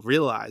people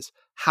realize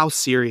how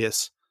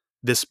serious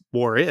this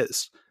war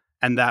is,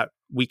 and that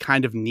we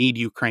kind of need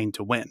Ukraine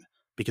to win,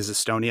 because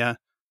Estonia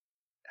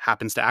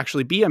happens to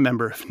actually be a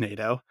member of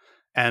NATO.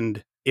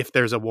 And if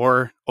there's a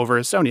war over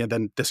Estonia,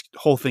 then this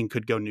whole thing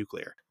could go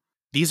nuclear.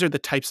 These are the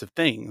types of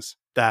things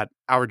that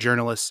our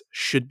journalists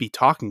should be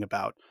talking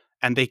about.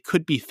 And they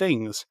could be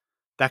things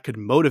that could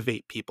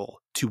motivate people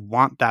to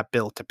want that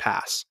bill to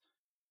pass.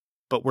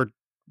 But we're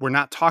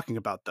not talking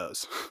about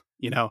those.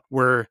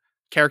 We're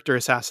character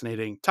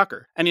assassinating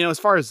Tucker. And, as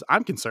far as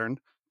I'm concerned,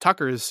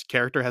 Tucker's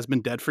character has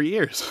been dead for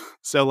years.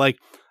 So,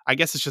 I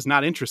guess it's just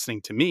not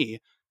interesting to me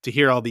to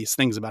hear all these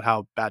things about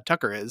how bad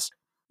Tucker is.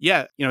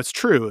 Yeah, it's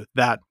true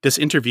that this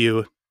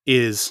interview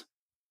is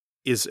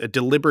a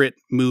deliberate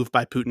move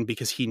by Putin,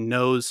 because he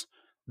knows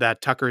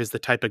that Tucker is the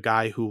type of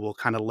guy who will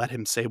kind of let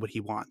him say what he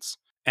wants.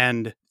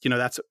 And,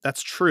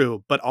 that's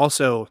true. But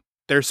also,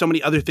 there's so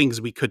many other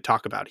things we could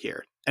talk about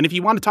here. And if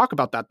you want to talk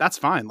about that, that's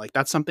fine. Like,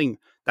 that's something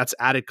that's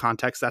added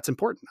context that's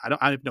important.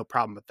 I have no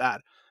problem with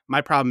that.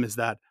 My problem is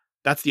that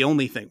that's the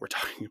only thing we're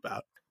talking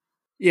about.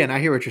 Yeah, and I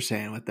hear what you're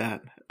saying with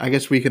that. I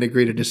guess we can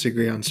agree to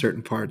disagree on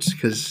certain parts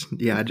because,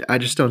 yeah, I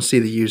just don't see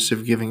the use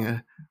of giving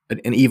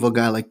an evil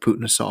guy like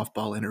Putin a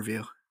softball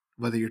interview,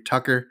 whether you're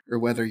Tucker or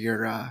whether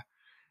you're,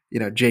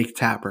 Jake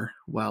Tapper,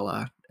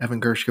 while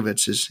Evan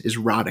Gershkovich is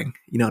rotting,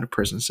 in a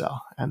prison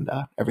cell, and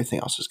everything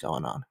else is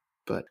going on.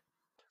 But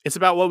it's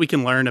about what we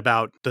can learn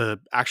about the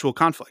actual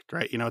conflict,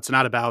 right? It's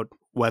not about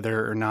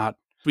whether or not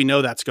we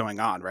know that's going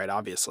on, right?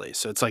 Obviously.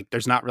 So it's like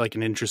there's not like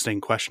an interesting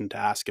question to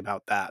ask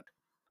about that.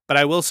 But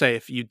I will say,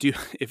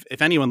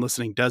 if anyone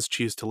listening does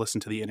choose to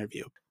listen to the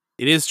interview,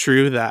 it is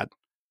true that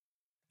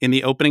in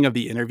the opening of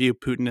the interview,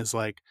 Putin is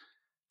like,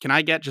 can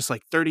I get just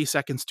like 30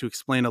 seconds to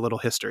explain a little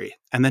history?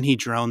 And then he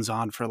drones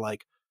on for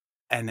like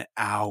an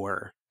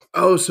hour.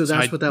 Oh, so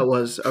that's what that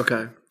was.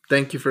 Okay.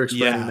 Thank you for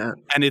explaining that.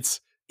 And it's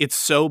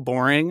so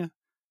boring.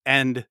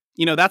 And,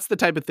 that's the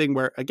type of thing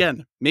where,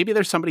 again, maybe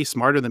there's somebody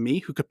smarter than me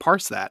who could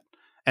parse that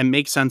and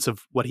make sense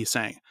of what he's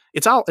saying.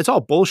 It's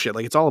all bullshit.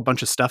 Like, it's all a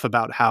bunch of stuff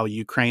about how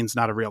Ukraine's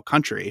not a real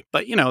country.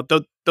 But,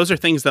 those are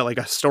things that like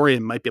a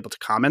historian might be able to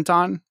comment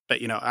on.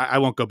 But, I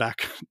won't go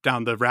back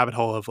down the rabbit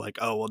hole of like,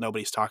 oh, well,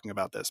 nobody's talking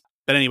about this.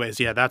 But anyways,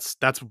 yeah, that's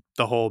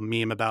the whole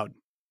meme about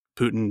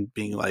Putin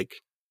being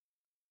like,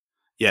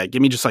 yeah,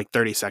 give me just like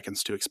 30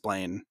 seconds to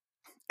explain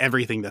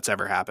everything that's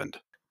ever happened.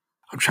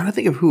 I'm trying to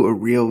think of who a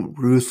real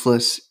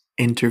ruthless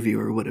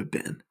interviewer would have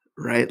been,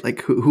 right?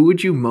 Like, who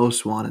would you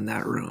most want in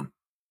that room?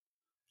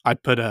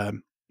 I'd put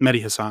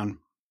Mehdi Hassan.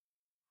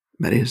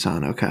 Mehdi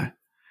Hassan, okay.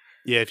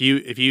 Yeah, if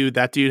you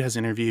that dude has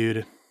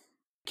interviewed,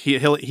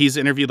 he's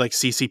interviewed like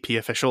CCP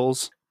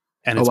officials,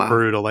 and it's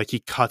brutal. Like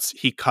he cuts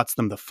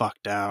them the fuck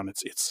down.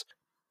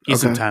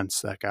 He's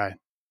intense, that guy.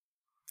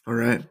 All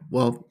right.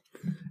 Well,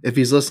 if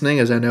he's listening,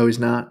 as I know he's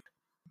not,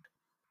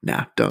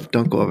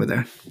 don't go over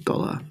there.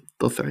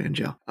 They'll throw you in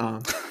jail. Yeah.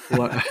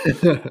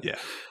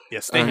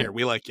 Stay here.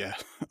 We like you.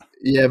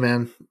 Yeah,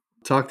 man.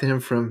 Talk to him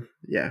from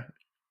the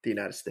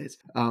United States.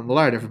 Well, all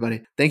right,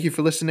 everybody. Thank you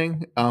for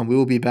listening. We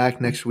will be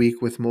back next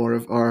week with more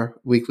of our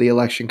weekly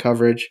election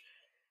coverage.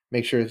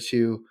 Make sure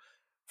to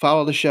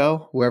follow the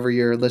show wherever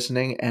you're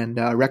listening and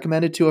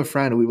recommend it to a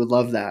friend. We would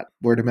love that.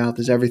 Word of mouth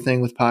is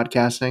everything with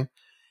podcasting.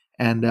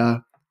 And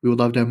we would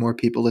love to have more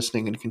people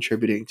listening and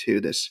contributing to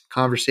this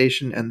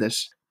conversation and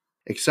this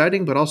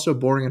exciting but also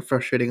boring and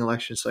frustrating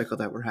election cycle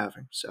that we're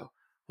having. So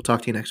we'll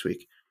talk to you next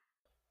week.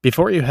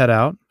 Before you head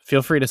out,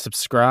 feel free to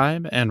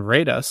subscribe and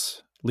rate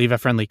us. Leave a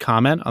friendly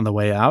comment on the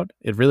way out.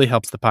 It really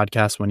helps the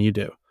podcast when you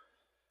do.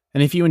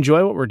 And if you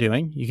enjoy what we're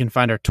doing, you can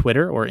find our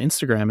Twitter or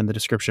Instagram in the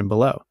description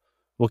below.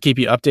 We'll keep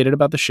you updated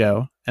about the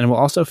show, and we'll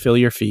also fill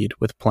your feed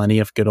with plenty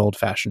of good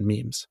old-fashioned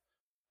memes.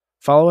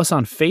 Follow us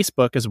on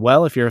Facebook as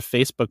well if you're a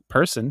Facebook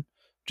person.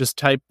 Just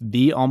type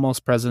The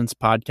Almost Presidents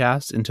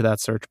Podcast into that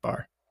search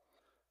bar.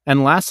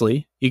 And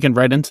lastly, you can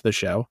write into the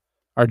show.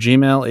 Our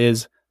Gmail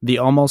is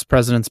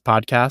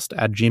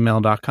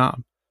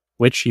thealmostpresidentspodcast@gmail.com,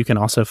 which you can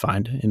also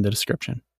find in the description.